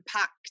really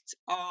impact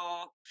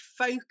our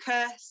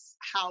focus,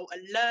 how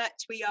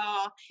alert we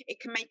are. It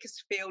can make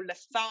us feel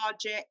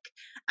lethargic.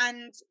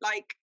 And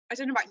like, I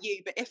don't know about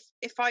you, but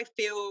if I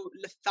feel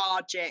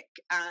lethargic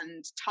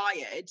and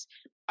tired,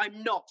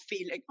 I'm not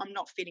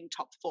feeling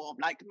top form.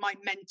 Like my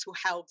mental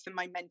health and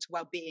my mental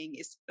well-being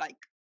is like,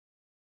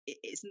 it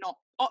is not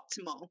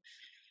optimal.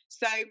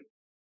 So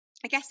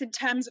I guess in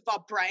terms of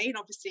our brain,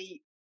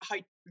 obviously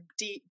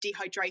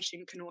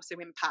dehydration can also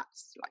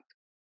impact like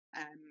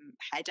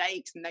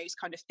headaches and those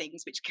kind of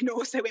things, which can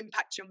also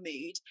impact your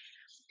mood.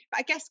 But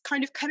I guess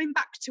kind of coming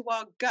back to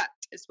our gut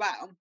as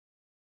well,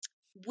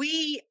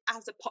 we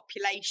as a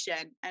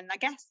population, and I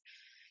guess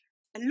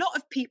a lot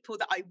of people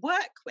that I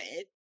work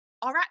with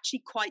are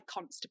actually quite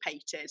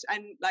constipated.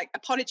 And like,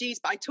 apologies,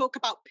 but I talk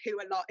about poo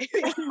a lot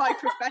in my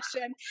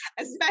profession,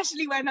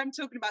 especially when I'm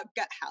talking about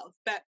gut health.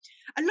 But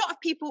a lot of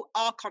people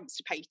are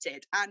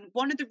constipated. And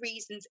one of the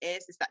reasons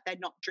is that they're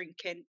not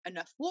drinking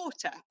enough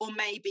water, or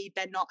maybe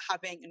they're not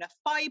having enough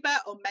fiber,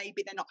 or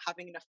maybe they're not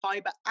having enough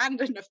fiber and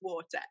enough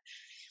water.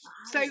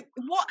 So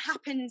what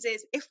happens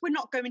is, if we're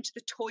not going to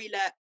the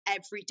toilet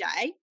every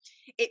day,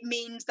 it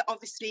means that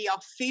obviously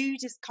our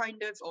food is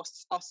kind of, or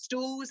our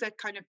stools are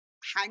kind of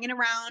hanging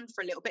around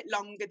for a little bit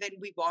longer than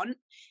we want.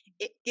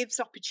 It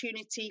gives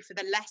opportunity for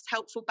the less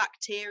helpful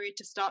bacteria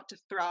to start to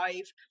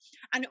thrive.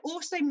 And it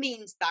also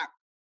means that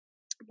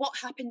what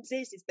happens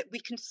is that we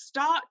can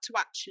start to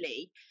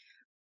actually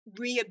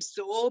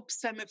reabsorb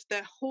some of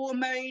the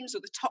hormones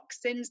or the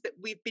toxins that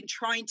we've been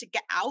trying to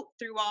get out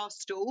through our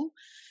stool.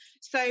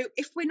 So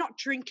if we're not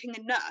drinking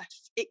enough,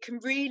 it can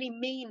really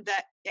mean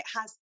that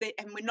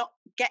and we're not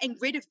getting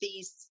rid of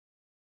these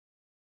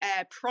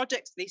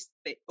products,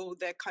 or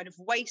the kind of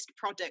waste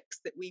products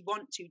that we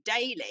want to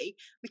daily.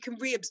 We can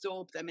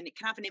reabsorb them, and it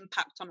can have an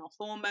impact on our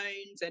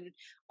hormones, and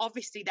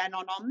obviously then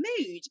on our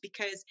mood,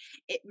 because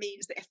it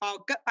means that if our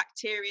gut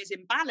bacteria is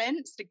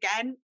imbalanced,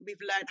 again, we've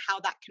learned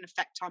how that can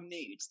affect our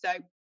mood. So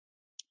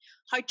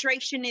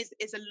hydration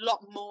is a lot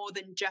more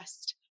than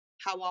just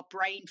how our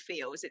brain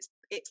feels.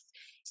 It's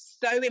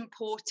so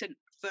important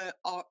for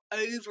our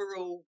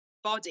overall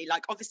body.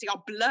 Like, obviously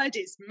our blood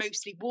is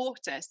mostly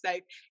water, so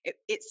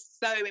it's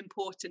so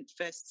important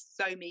for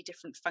so many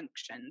different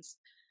functions.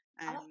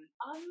 I'm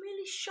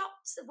really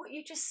shocked at what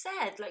you just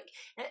said. Like,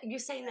 you're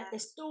saying that the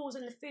stools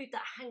and the food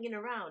that are hanging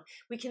around,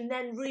 we can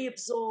then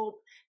reabsorb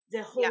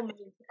the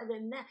hormones, and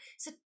then there.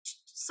 So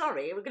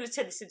sorry, we're going to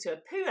turn this into a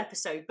poo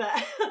episode, but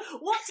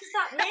what does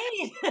that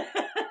mean?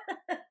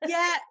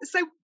 Yeah,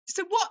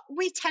 so what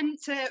we tend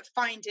to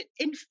find it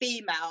in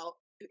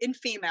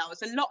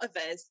females, a lot of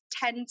us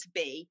tend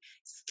to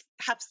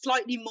have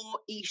slightly more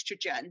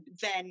estrogen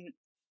than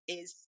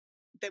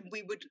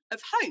we would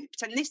have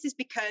hoped. And this is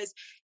because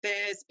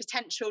there's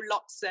potential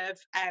lots of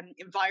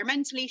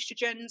environmental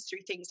estrogens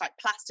through things like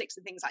plastics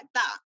and things like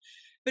that.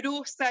 But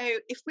also,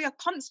 if we are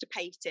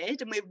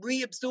constipated and we're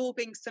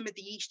reabsorbing some of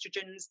the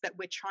estrogens that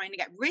we're trying to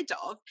get rid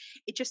of,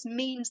 it just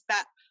means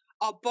that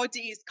our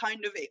body is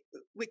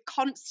we're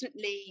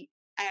constantly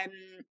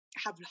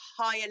have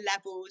higher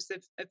levels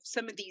of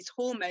some of these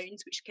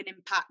hormones, which can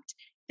impact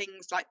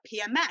things like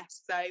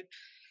PMS. So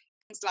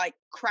things like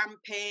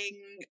cramping,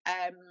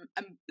 and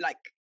like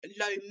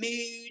low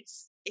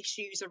moods,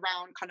 issues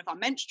around kind of our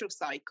menstrual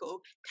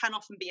cycle can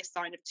often be a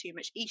sign of too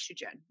much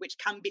estrogen, which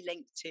can be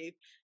linked to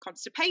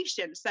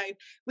constipation. So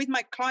with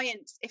my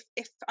clients,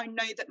 if I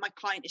know that my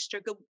client is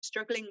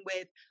struggling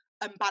with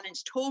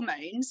unbalanced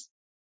hormones,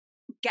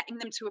 getting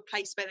them to a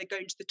place where they're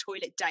going to the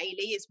toilet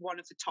daily is one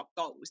of the top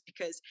goals,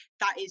 because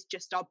that is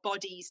just our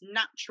body's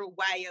natural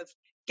way of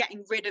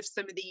getting rid of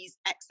some of these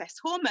excess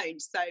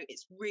hormones. So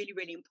it's really,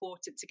 really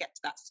important to get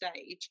to that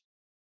stage.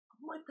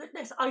 Oh my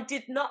goodness, I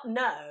did not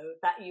know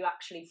that you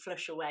actually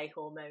flush away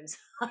hormones.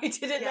 I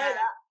didn't know that.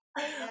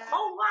 Yeah.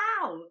 Oh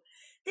wow,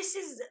 this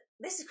is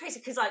crazy,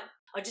 because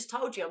I just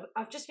told you,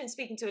 I've just been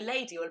speaking to a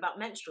lady all about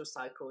menstrual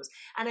cycles,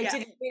 and I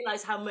didn't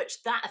realise how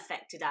much that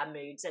affected our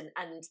moods and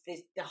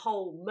the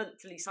whole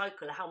monthly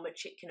cycle, how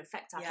much it can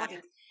affect our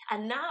bodies.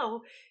 And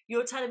now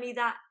you're telling me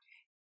that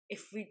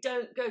if we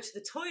don't go to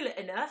the toilet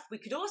enough, we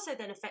could also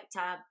then affect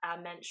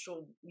our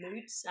menstrual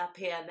moods, our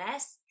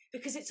PMS,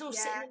 because it's all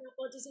sitting in our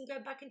bodies and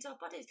going back into our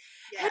bodies.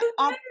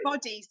 Our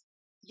bodies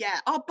Yeah,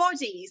 our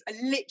bodies are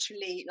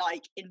literally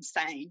like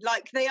insane.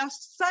 Like they are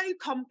so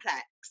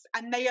complex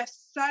and they are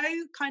so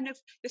kind of,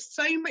 there's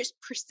so much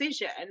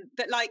precision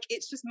that like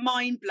it's just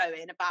mind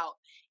blowing about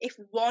if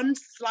one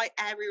slight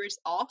area is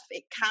off,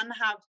 it can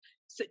have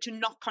such a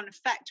knock on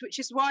effect, which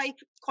is why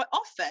quite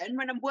often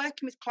when I'm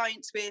working with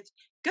clients with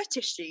gut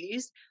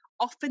issues,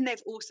 often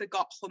they've also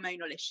got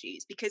hormonal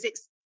issues because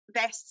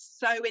they're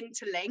so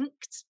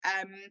interlinked,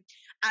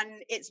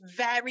 and it's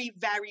very,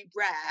 very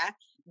rare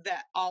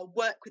that I'll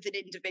work with an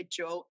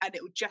individual and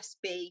it will just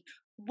be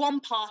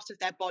one part of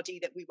their body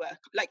that we work.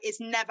 Like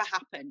it's never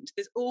happened.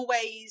 There's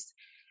always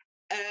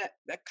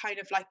a kind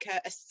of like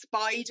a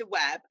spider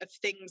web of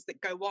things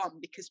that go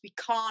on because we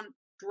can't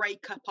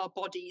break up our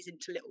bodies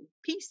into little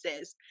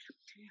pieces,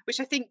 which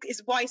I think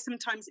is why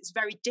sometimes it's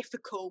very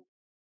difficult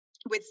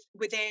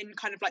within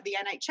kind of like the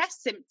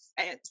NHS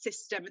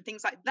system and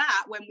things like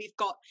that, when we've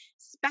got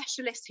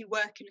specialists who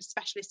work in a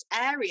specialist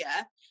area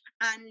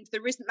and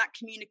there isn't that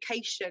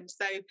communication.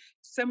 So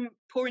some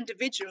poor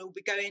individual will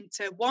be going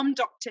to one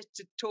doctor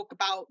to talk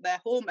about their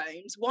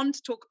hormones, one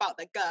to talk about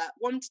their gut,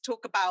 one to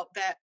talk about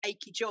their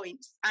achy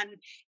joints, and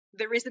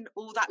there isn't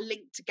all that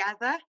linked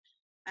together,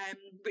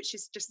 which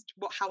is just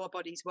how our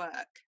bodies work.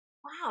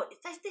 Wow,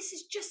 this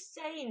is just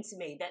saying to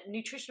me that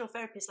nutritional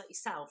therapists like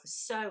yourself are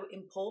so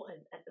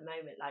important at the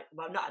moment. Like,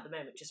 well, not at the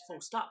moment, just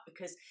full stop.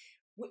 Because,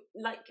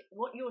 like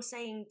what you're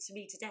saying to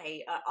me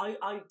today,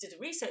 I did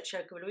a research show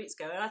a couple of weeks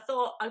ago, and I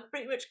thought I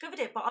pretty much covered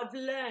it. But I've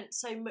learned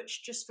so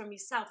much just from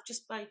yourself,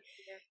 just by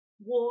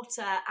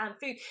water and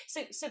food.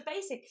 So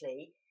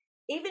basically,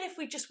 even if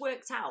we just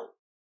worked out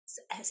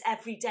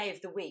every day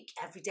of the week,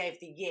 every day of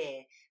the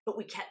year, but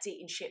we kept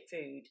eating shit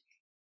food,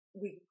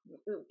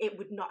 it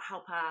would not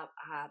help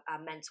our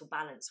mental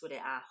balance, would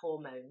it? Our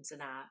hormones and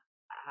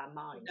our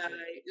mind. No,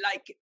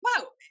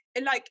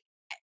 like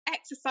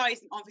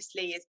exercise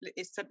obviously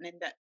is something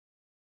that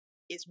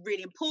is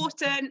really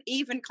important.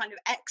 Even kind of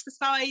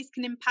exercise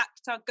can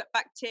impact our gut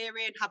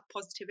bacteria and have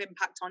positive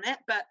impact on it.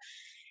 But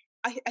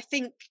I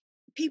think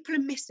people are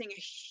missing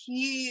a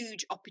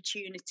huge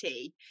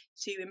opportunity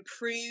to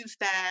improve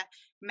their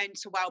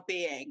mental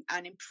well-being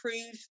and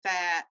improve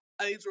their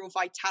overall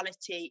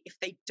vitality if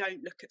they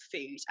don't look at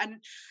food. And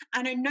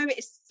I know it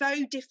is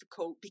so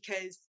difficult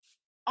because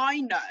I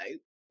know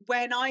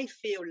when I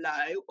feel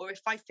low or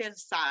if I feel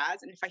sad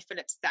and if I feel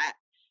upset,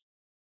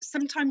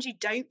 sometimes you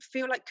don't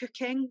feel like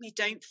cooking, you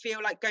don't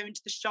feel like going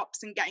to the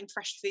shops and getting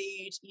fresh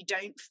food, you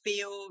don't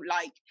feel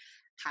like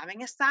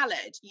having a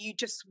salad, you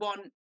just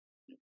want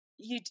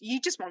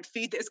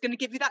food that's going to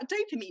give you that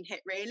dopamine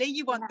hit, really.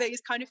 You want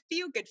those kind of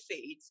feel good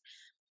foods.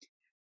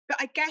 But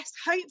I guess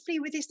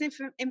hopefully with this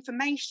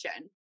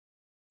information,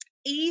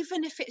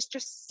 even if it's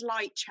just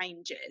slight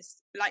changes,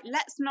 like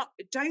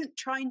don't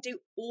try and do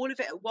all of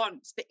it at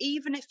once, but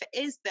even if it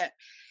is that,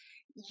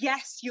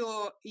 yes, you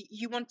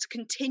want to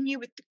continue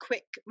with the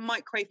quick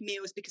microwave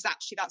meals because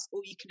actually that's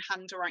all you can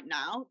handle right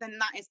now, then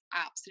that is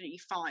absolutely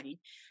fine.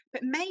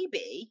 But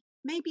maybe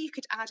you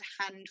could add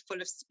a handful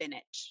of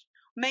spinach.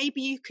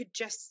 Maybe you could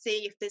just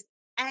see if there's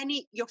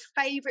your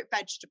favorite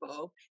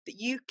vegetable that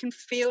you can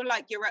feel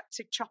like you're up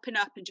to chopping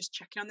up and just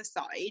checking on the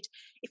side.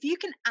 If you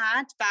can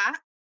add that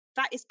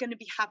is going to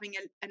be having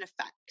an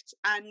effect.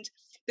 And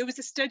there was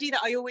a study that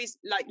I always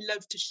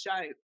love to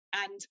show,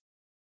 and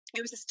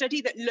it was a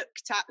study that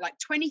looked at like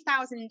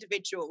 20,000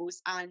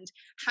 individuals and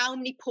how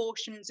many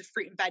portions of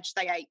fruit and veg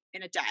they ate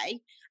in a day,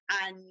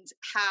 and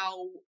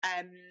how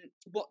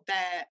what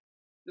their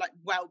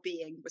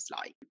well-being was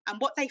like.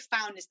 And what they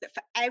found is that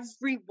for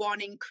every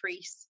one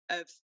increase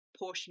of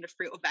portion of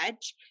fruit or veg,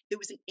 there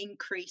was an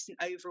increase in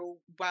overall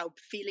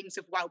feelings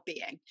of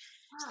well-being.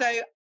 Wow.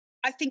 So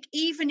I think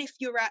even if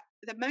you're at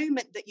the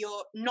moment that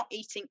you're not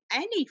eating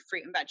any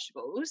fruit and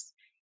vegetables,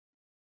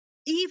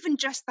 even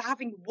just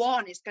having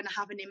one is going to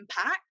have an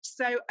impact.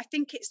 So I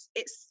think it's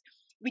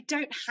we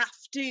don't have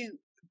to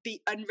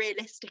be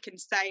unrealistic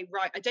and say,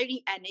 right, I don't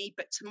eat any,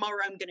 but tomorrow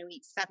I'm going to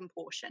eat 7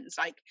 portions.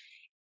 Like,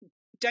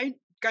 don't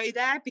go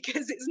there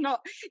because it's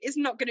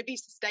not going to be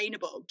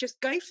sustainable.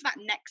 Just go for that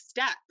next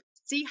step.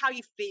 See how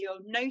you feel.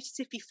 Notice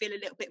if you feel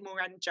a little bit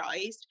more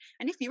energized,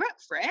 and if you're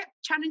up for it,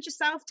 challenge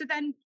yourself to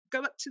then go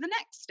up to the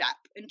next step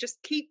and just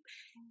keep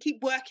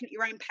working at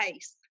your own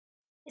pace.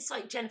 It's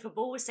like Jennifer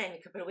Ball was saying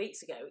a couple of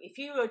weeks ago, if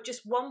you are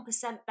just 1%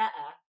 better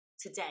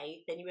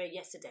today than you were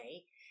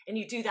yesterday, and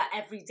you do that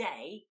every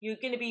day, you're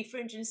going to be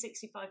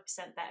 365%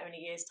 better in a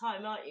year's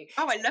time, aren't you?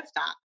 Oh, I love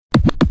that.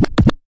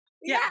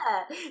 Yeah.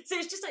 So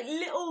it's just like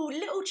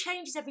little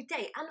changes every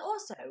day. And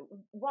also,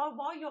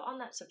 while you're on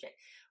that subject,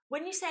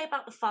 when you say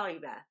about the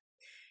fibre,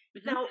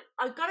 now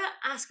I've got to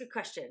ask a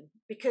question,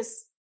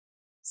 because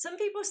some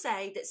people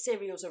say that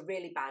cereals are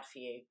really bad for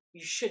you.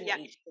 You shouldn't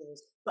eat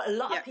cereals. But a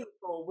lot of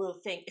people will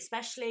think,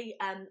 especially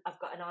I've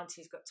got an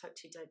auntie who's got type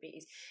 2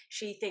 diabetes.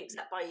 She thinks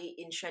that by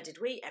eating shredded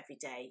wheat every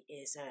day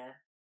is a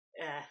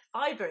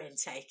fibre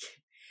intake.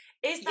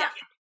 Is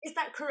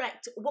that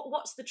correct?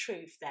 What's the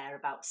truth there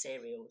about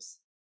cereals?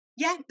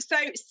 Yeah, so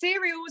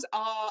cereals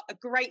are a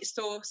great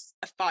source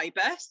of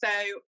fibre. So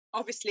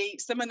obviously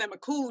some of them are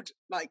called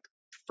like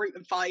fruit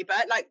and fibre.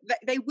 Like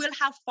they will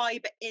have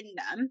fibre in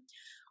them.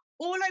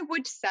 All I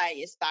would say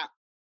is that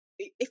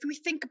if we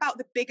think about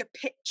the bigger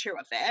picture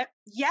of it,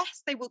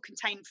 yes, they will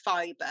contain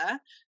fibre,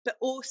 but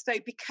also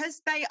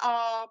because they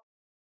are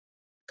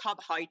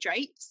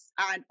carbohydrates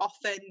and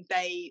often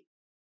they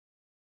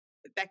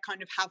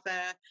kind of have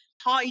a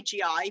high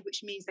GI,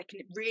 which means they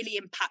can really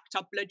impact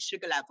our blood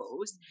sugar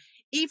levels.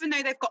 Even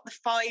though they've got the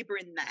fibre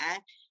in there,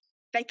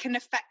 they can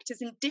affect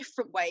us in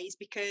different ways,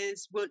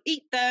 because we'll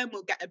eat them,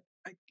 we'll get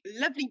a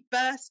lovely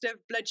burst of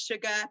blood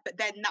sugar, but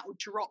then that will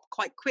drop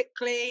quite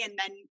quickly, and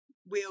then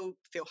we'll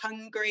feel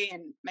hungry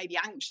and maybe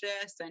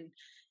anxious and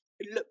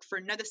look for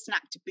another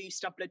snack to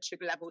boost our blood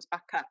sugar levels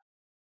back up.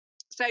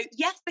 So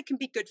yes, they can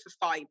be good for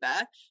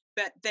fibre,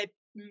 but they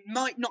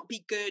might not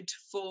be good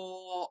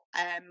for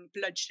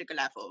blood sugar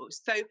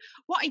levels. So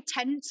what I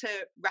tend to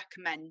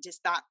recommend is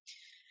that,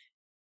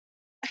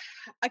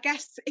 I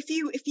guess, if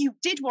you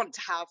did want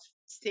to have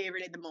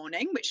cereal in the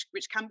morning, which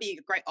can be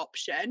a great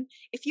option,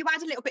 if you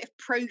add a little bit of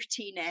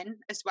protein in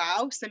as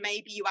well, so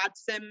maybe you add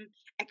some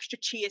extra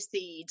chia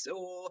seeds,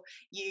 or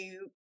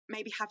you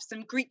maybe have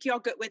some Greek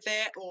yogurt with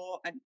it, or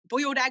a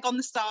boiled egg on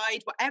the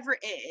side, whatever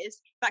it is,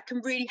 that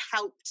can really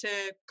help to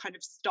kind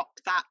of stop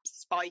that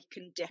spike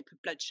and dip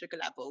of blood sugar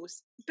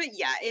levels. But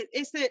yeah,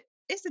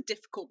 it's a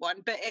difficult one,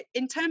 but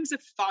in terms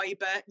of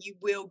fibre, you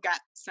will get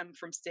some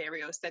from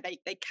cereal, so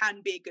they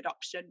can be a good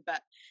option.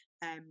 But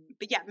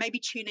yeah, maybe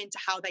tune into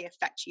how they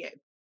affect you.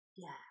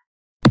 Yeah.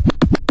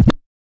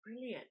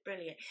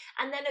 Brilliant.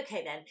 And then,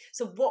 okay, then,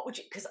 so what would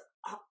you, because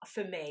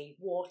for me,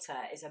 water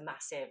is a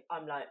massive,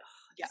 I'm like,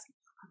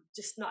 I'm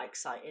just not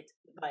excited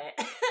by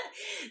it.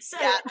 So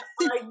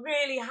I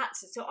really had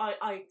to, so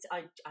I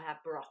have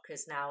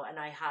Baroccas now, and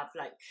I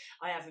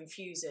have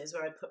infusers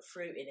where I put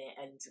fruit in it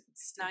and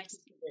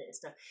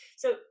stuff.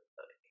 So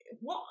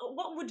what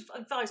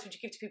advice would you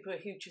give to people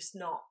who just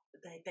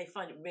they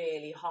find it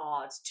really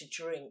hard to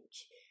drink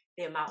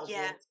the amount of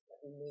water that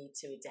we need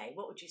to a day?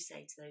 What would you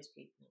say to those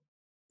people?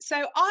 So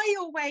I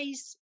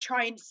always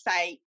try and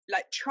say,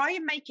 try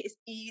and make it as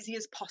easy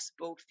as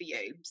possible for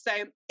you. So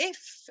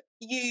if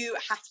you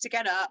have to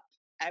get up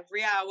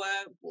every hour,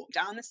 walk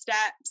down the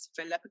steps,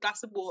 fill up a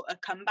glass of water,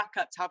 come back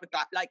up to have a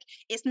glass,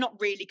 it's not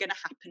really going to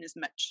happen as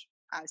much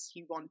as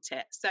you want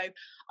it. So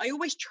I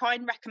always try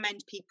and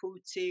recommend people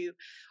to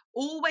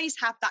always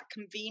have that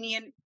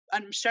convenient,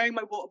 and I'm showing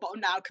my water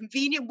bottle now,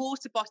 convenient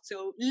water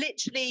bottle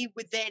literally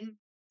within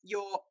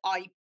your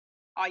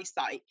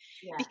eyesight,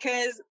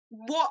 because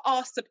what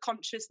our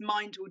subconscious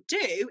mind will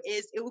do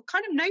is it will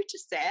kind of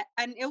notice it,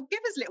 and it'll give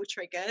us little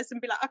triggers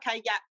and be like,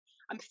 okay, yeah,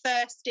 I'm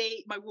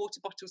thirsty, my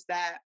water bottle's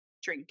there,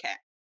 drink it.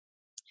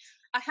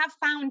 I have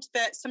found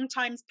that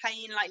sometimes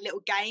playing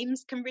little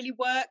games can really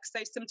work. So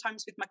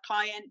sometimes with my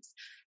clients,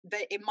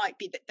 that it might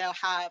be that they'll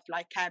have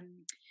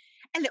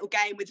a little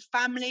game with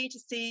family to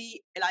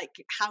see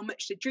how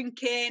much they're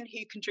drinking,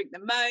 who can drink the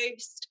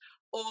most,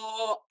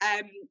 or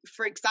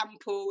for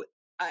example,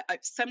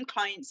 some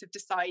clients have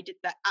decided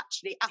that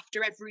actually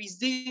after every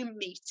Zoom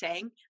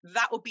meeting,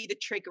 that will be the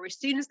trigger. As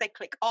soon as they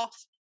click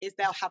off, is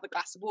they'll have a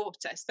glass of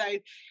water. So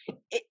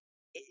it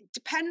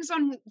depends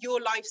on your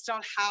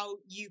lifestyle, how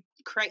you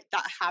create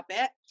that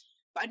habit.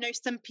 But I know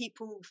some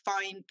people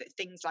find that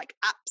things like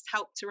apps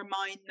help to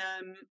remind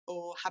them,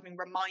 or having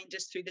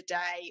reminders through the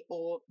day,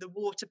 or the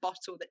water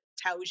bottle that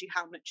tells you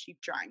how much you've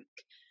drank.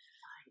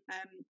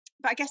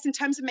 But I guess in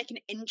terms of making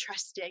it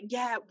interesting,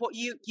 what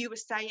you were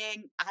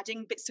saying,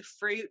 adding bits of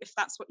fruit if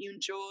that's what you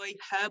enjoy,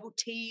 herbal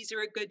teas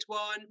are a good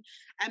one,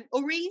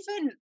 or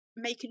even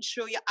making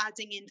sure you're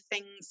adding in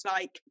things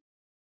like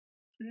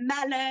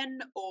melon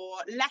or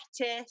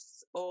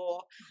lettuce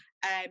or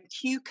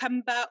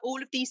cucumber,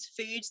 all of these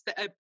foods that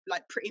are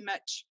pretty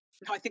much,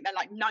 I think they're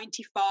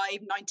 95,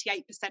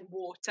 98%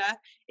 water,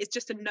 is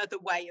just another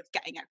way of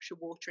getting extra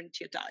water into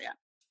your diet.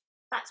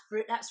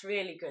 That's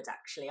really good,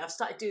 actually. I've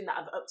started doing that.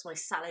 I've upped my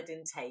salad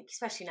intake,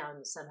 especially now in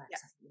the summer,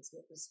 because I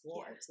think there's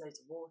water, it's loads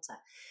of water.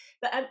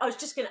 But I was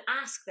just going to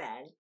ask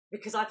then,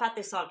 because I've had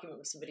this argument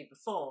with somebody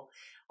before.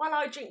 Well,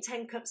 I drink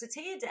 10 cups of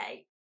tea a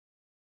day,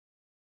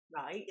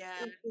 right?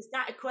 Yeah. Does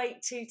that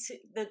equate to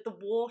the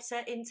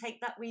water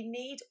intake that we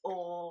need,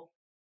 or?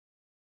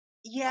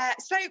 Yeah,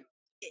 so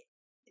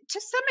to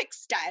some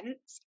extent,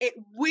 it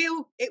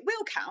will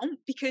count,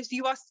 because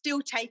you are still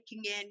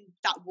taking in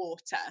that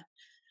water.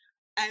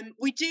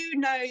 We do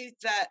know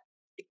that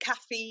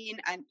caffeine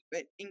and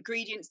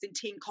ingredients in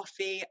tea and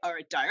coffee are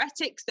a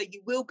diuretic, so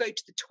you will go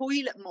to the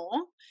toilet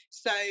more.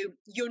 So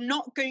you're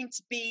not going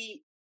to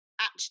be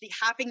actually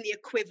having the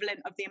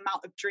equivalent of the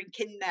amount of drink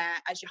in there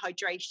as your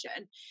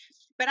hydration.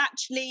 But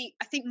actually,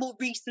 I think more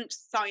recent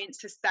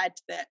science has said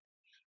that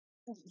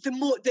the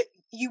more that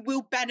you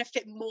will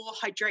benefit more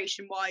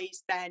hydration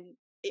wise than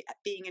it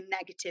being a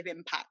negative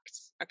impact.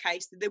 Okay,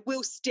 so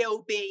you'll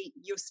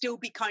still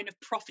be kind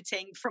of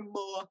profiting from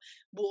more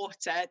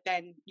water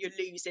than you're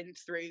losing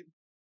through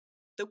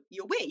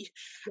your wee.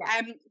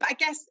 But I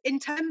guess in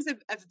terms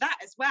of that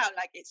as well,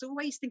 it's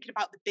always thinking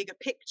about the bigger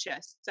picture.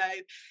 So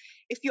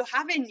if you're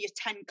having your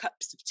 10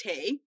 cups of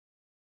tea,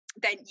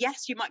 then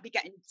yes, you might be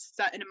getting a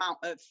certain amount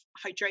of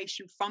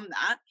hydration from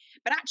that.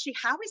 But actually,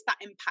 how is that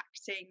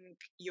impacting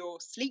your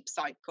sleep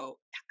cycle?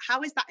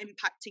 How is that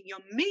impacting your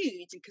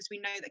mood? Because we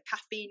know that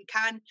caffeine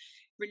can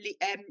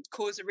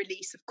cause a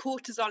release of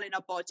cortisol in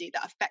our body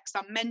that affects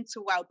our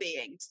mental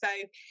well-being. So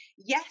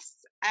yes,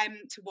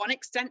 to one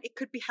extent it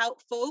could be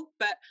helpful,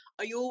 but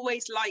I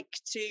always like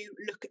to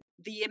look at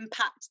the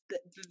impact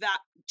that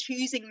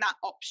choosing that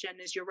option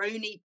as your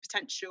only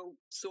potential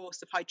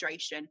source of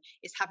hydration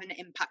is having an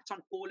impact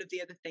on all of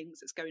the other things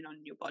that's going on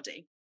in your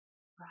body.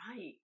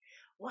 Right.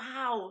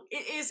 Wow.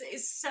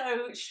 It's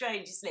so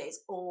strange, isn't it?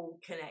 It's all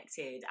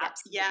connected.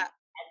 Absolutely. Yeah.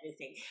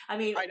 Everything. I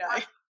mean, I know.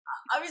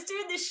 I was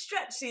doing this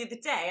stretch the other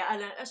day,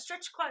 and I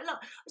stretched quite a lot.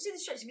 I was doing the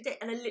stretch the other day,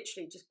 and I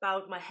literally just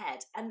bowed my head,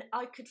 and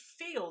I could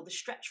feel the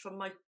stretch from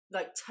my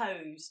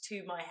toes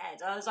to my head.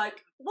 I was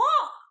like,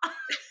 "What?"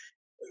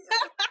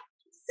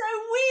 So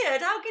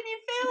weird. How can you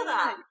feel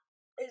that?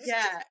 It's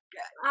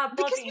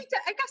because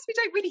I guess we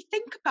don't really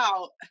think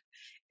about.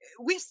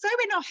 We're so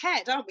in our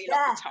head, aren't we? A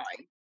lot of the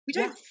time, we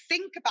don't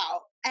think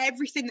about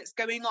everything that's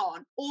going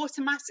on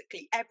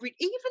automatically.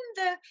 Even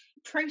the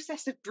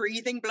process of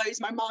breathing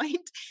blows my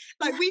mind.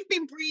 Like we've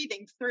been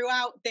breathing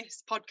throughout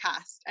this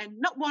podcast, and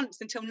not once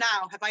until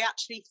now have I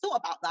actually thought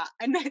about that.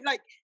 And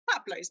like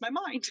that blows my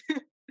mind.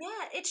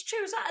 Yeah, it's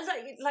true.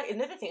 Like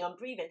another thing, I'm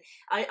breathing.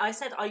 I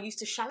said I used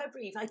to shallow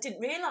breathe. I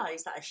didn't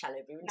realise that I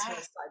shallow breathe until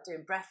I started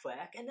doing breath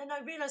work. And then I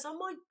realised, oh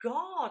my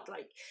God,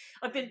 like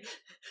I've been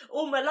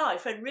all my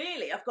life, and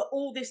really I've got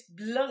all this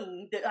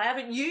lung that I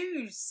haven't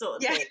used, sort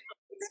of thing.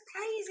 It's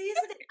crazy,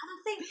 isn't it? And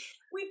I think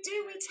we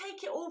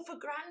take it all for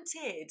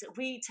granted.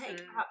 We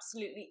take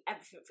absolutely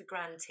everything for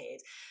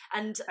granted.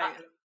 And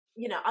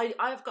you know,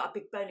 I've got a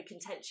big bone of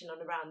contention on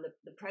around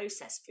the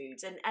processed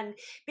foods, and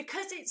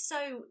because it's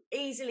so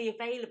easily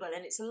available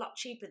and it's a lot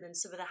cheaper than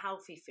some of the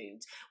healthy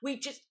foods, we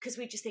just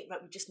think,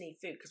 right, we just need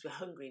food because we're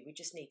hungry, we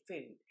just need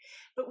food.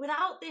 But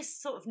without this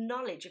sort of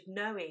knowledge of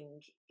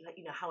knowing, like,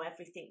 you know, how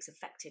everything's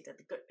affected,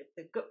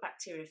 the gut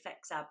bacteria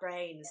affects our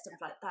brain and stuff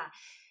like that,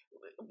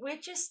 we're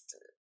just,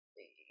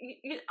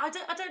 I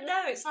don't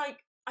know. It's like,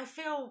 I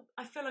feel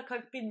like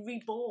I've been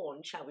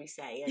reborn, shall we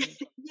say? And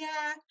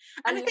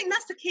and I think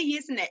that's the key,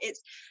 isn't it?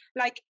 It's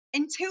like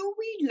until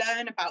we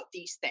learn about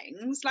these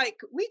things, like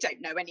we don't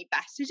know any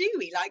better, do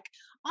we?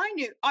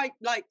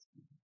 Like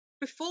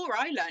before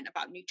I learned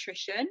about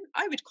nutrition,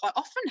 I would quite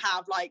often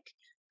have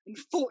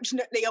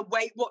unfortunately a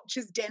Weight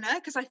Watchers dinner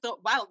because I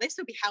thought, well, this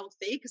will be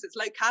healthy because it's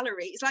low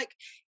calorie. It's like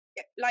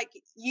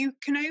you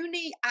can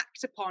only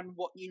act upon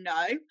what you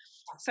know.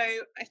 So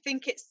I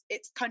think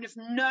it's kind of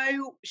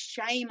no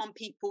shame on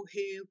people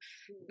who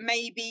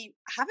maybe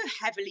have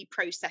a heavily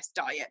processed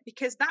diet,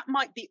 because that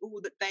might be all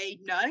that they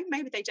know.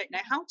 Maybe they don't know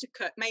how to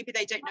cook, maybe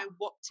they don't know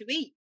what to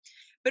eat.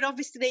 But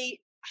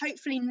obviously,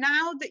 hopefully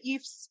now that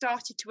you've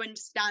started to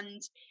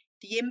understand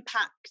the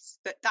impact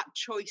that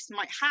choice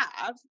might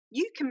have,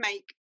 you can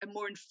make a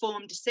more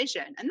informed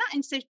decision. And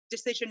that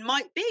decision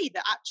might be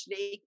that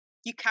actually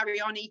you carry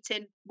on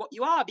eating what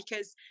you are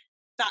because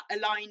that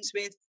aligns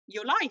with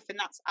your life, and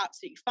that's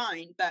absolutely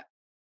fine. But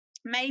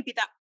maybe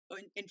that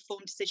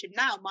informed decision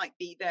now might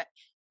be that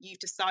you've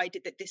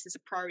decided that this is a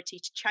priority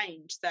to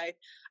change. So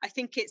I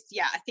think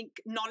I think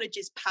knowledge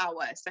is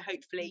power. So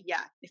hopefully,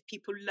 if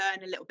people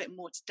learn a little bit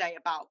more today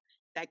about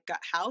their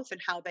gut health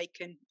and how they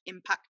can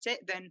impact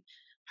it, then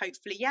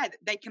hopefully,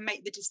 they can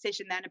make the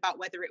decision then about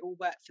whether it will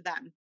work for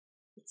them.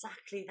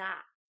 Exactly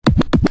that.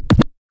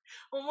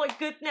 Oh my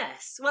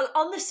goodness. Well,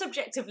 on the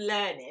subject of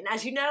learning,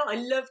 as you know, I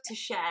love to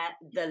share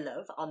the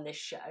love on this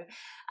show.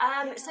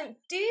 So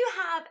do you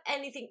have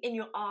anything in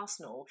your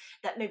arsenal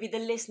that maybe the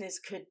listeners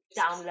could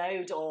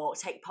download or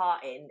take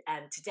part in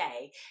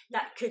today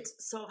that could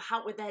sort of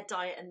help with their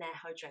diet and their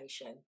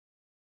hydration?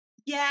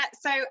 Yeah,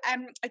 so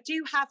I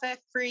do have a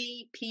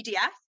free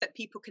PDF that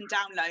people can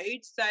download.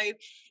 So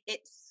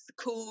it's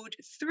called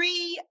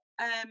 3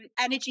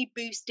 energy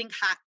boosting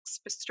hacks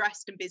for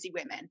stressed and busy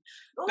women.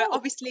 But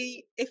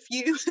obviously, if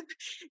you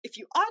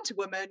aren't a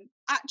woman,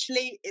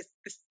 actually it's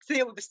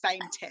still the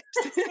same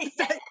tips.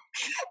 So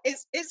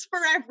it's for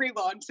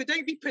everyone. So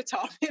don't be put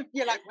off if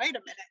you're like, wait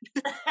a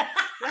minute,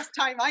 last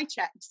time I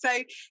checked. So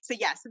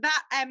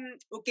that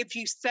will give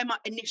you some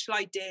initial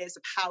ideas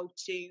of how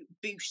to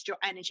boost your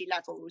energy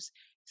levels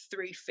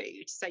through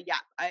food. So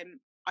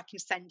I can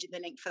send you the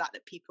link for that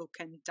people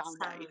can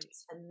download.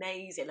 Sounds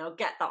amazing. I'll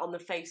get that on the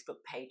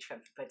Facebook page for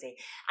everybody.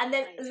 And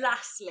then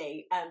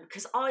lastly,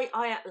 because I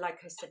like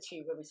I said to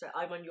you when we started,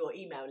 I'm on your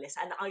email list,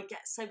 and I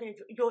get so many.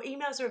 Your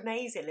emails are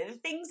amazing, and the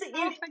things that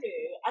you do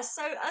are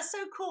so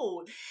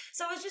cool.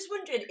 So I was just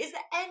wondering, is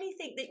there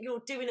anything that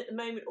you're doing at the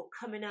moment or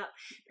coming up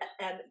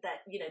that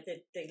you know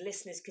the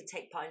listeners could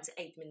take part in to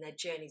aid them in their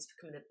journeys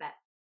becoming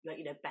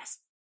the best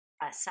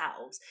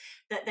selves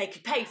that they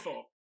could pay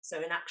for? So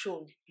an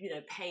actual,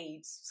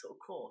 paid sort of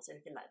course,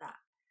 anything like that?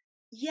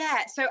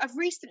 Yeah, so I've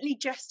recently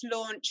just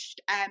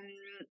launched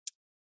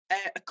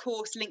a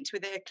course linked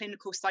with a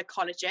clinical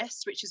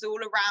psychologist, which is all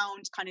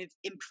around kind of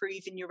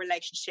improving your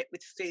relationship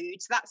with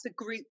food. So that's a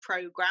group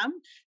program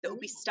that will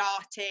be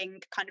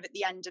starting kind of at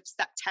the end of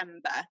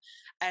September.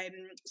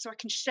 So I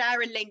can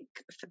share a link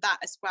for that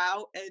as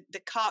well.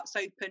 The cart's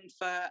open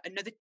for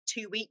another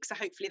 2 weeks, so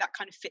hopefully that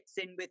kind of fits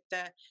in with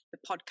the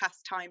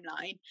podcast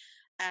timeline.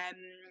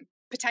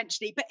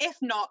 Potentially, but if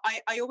not,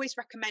 I always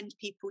recommend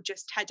people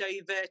just head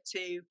over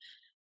to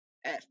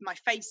my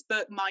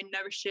Facebook, Mind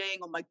Nourishing,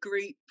 or my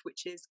group,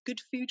 which is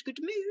Good Food, Good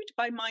Mood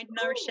by Mind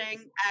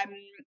Nourishing.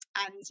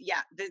 And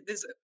yeah,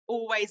 there's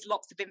always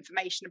lots of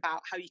information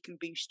about how you can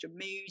boost your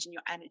mood and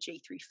your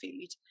energy through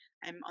food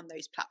on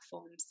those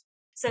platforms.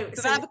 So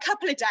they have a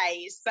couple of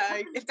days. So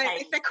if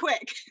they're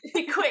quick,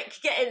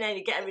 get in there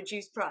and get a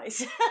reduced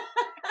price.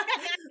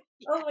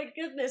 Oh my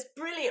goodness,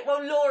 brilliant.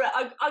 Well, Laura,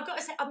 I've got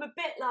to say, I'm a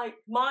bit like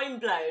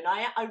mind blown.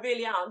 I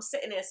really am. I'm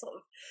sitting here sort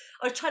of,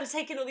 I was trying to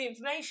take in all the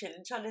information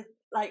and trying to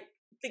like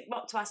think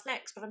what to ask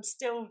next, but I'm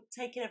still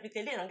taking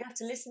everything in. I'm going to have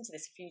to listen to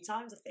this a few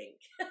times, I think.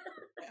 Oh,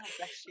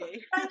 bless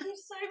you. Thank you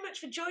so much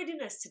for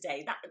joining us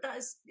today.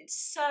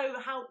 It's so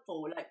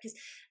helpful. Like, because,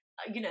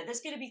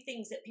 there's going to be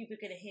things that people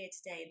are going to hear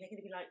today and they're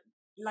going to be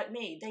like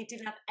me, they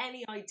didn't have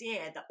any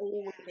idea that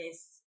all of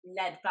this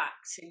led back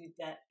to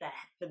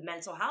the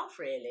mental health,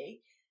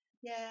 really.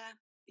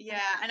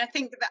 Yeah, and I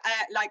think that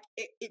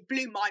it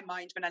blew my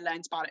mind when I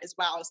learned about it as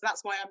well. So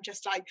that's why I'm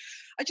just like,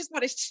 I just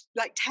want to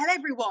like tell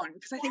everyone,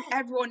 because I think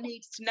everyone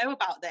needs to know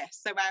about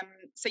this.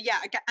 So yeah,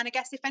 and I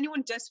guess if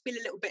anyone does feel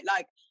a little bit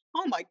like,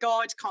 oh my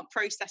God, can't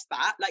process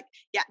that, like,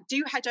 yeah,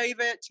 do head over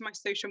to my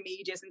social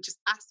medias and just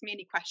ask me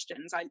any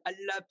questions. I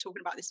love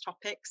talking about this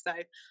topic, so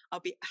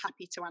I'll be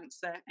happy to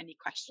answer any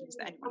questions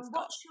that anyone's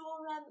got.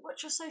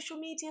 What's your social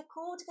media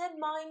called again?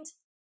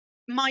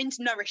 Mind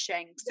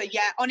Nourishing. So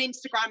yeah, on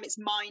Instagram it's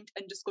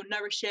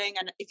mind_nourishing,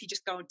 and if you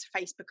just go onto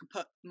Facebook and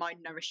put Mind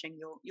Nourishing,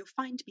 you'll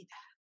find me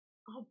there.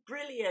 Oh,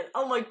 brilliant.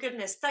 Oh my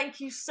goodness, thank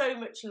you so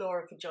much,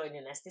 Laura, for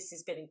joining us. This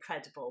has been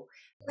incredible.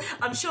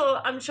 I'm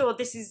sure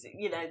this is,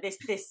 this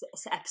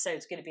episode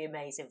is going to be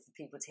amazing for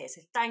people to hear,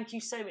 so thank you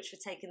so much for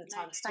taking the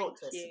time to talk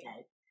to us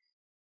today.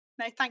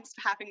 No, thanks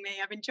for having me.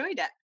 I've enjoyed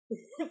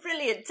it.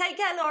 Brilliant. Take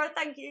care, Laura.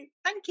 Thank you.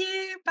 Thank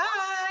you.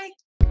 Bye.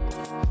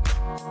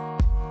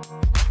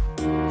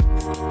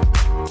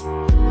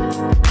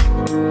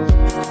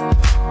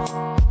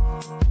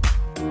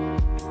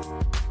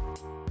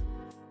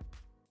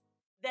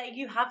 There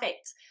you have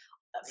it.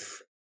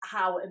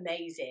 How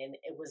amazing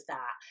it was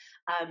that.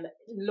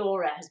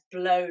 Laura has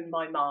blown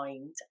my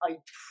mind.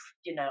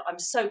 I'm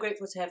so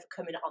grateful to her for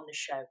coming on the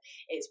show.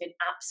 It's been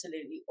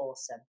absolutely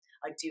awesome.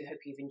 I do hope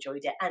you've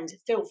enjoyed it, and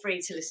feel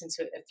free to listen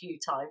to it a few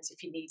times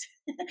if you need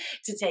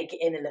to take it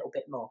in a little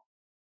bit more.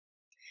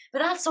 But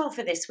that's all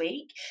for this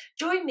week.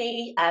 Join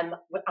me on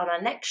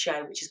our next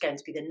show, which is going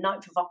to be the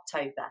 9th of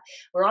October,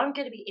 where I'm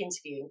going to be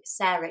interviewing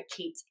Sarah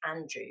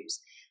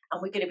Keats-Andrews,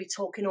 and we're going to be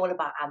talking all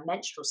about our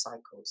menstrual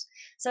cycles.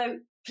 So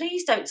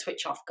please don't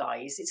switch off,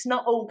 guys. It's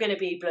not all going to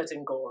be blood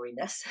and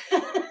goriness.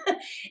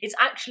 It's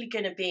actually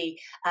going to be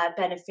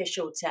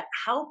beneficial to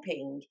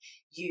helping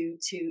you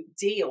to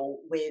deal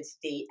with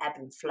the ebb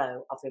and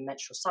flow of your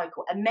menstrual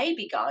cycle. And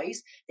maybe,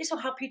 guys, this will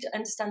help you to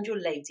understand your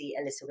lady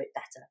a little bit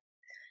better.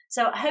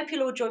 So I hope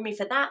you'll all join me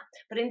for that.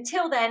 But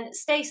until then,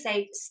 stay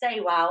safe, stay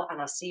well, and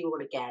I'll see you all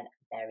again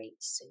very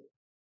soon.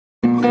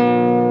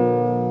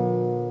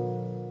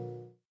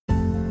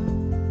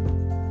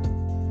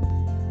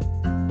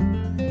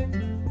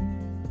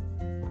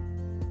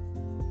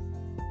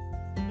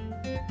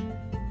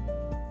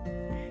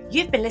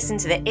 You've been listening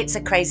to the It's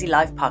a Crazy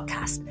Life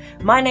podcast.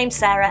 My name's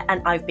Sarah,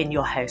 and I've been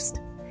your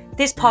host.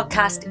 This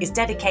podcast is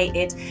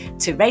dedicated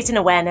to raising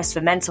awareness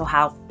for mental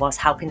health whilst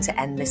helping to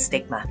end the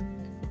stigma.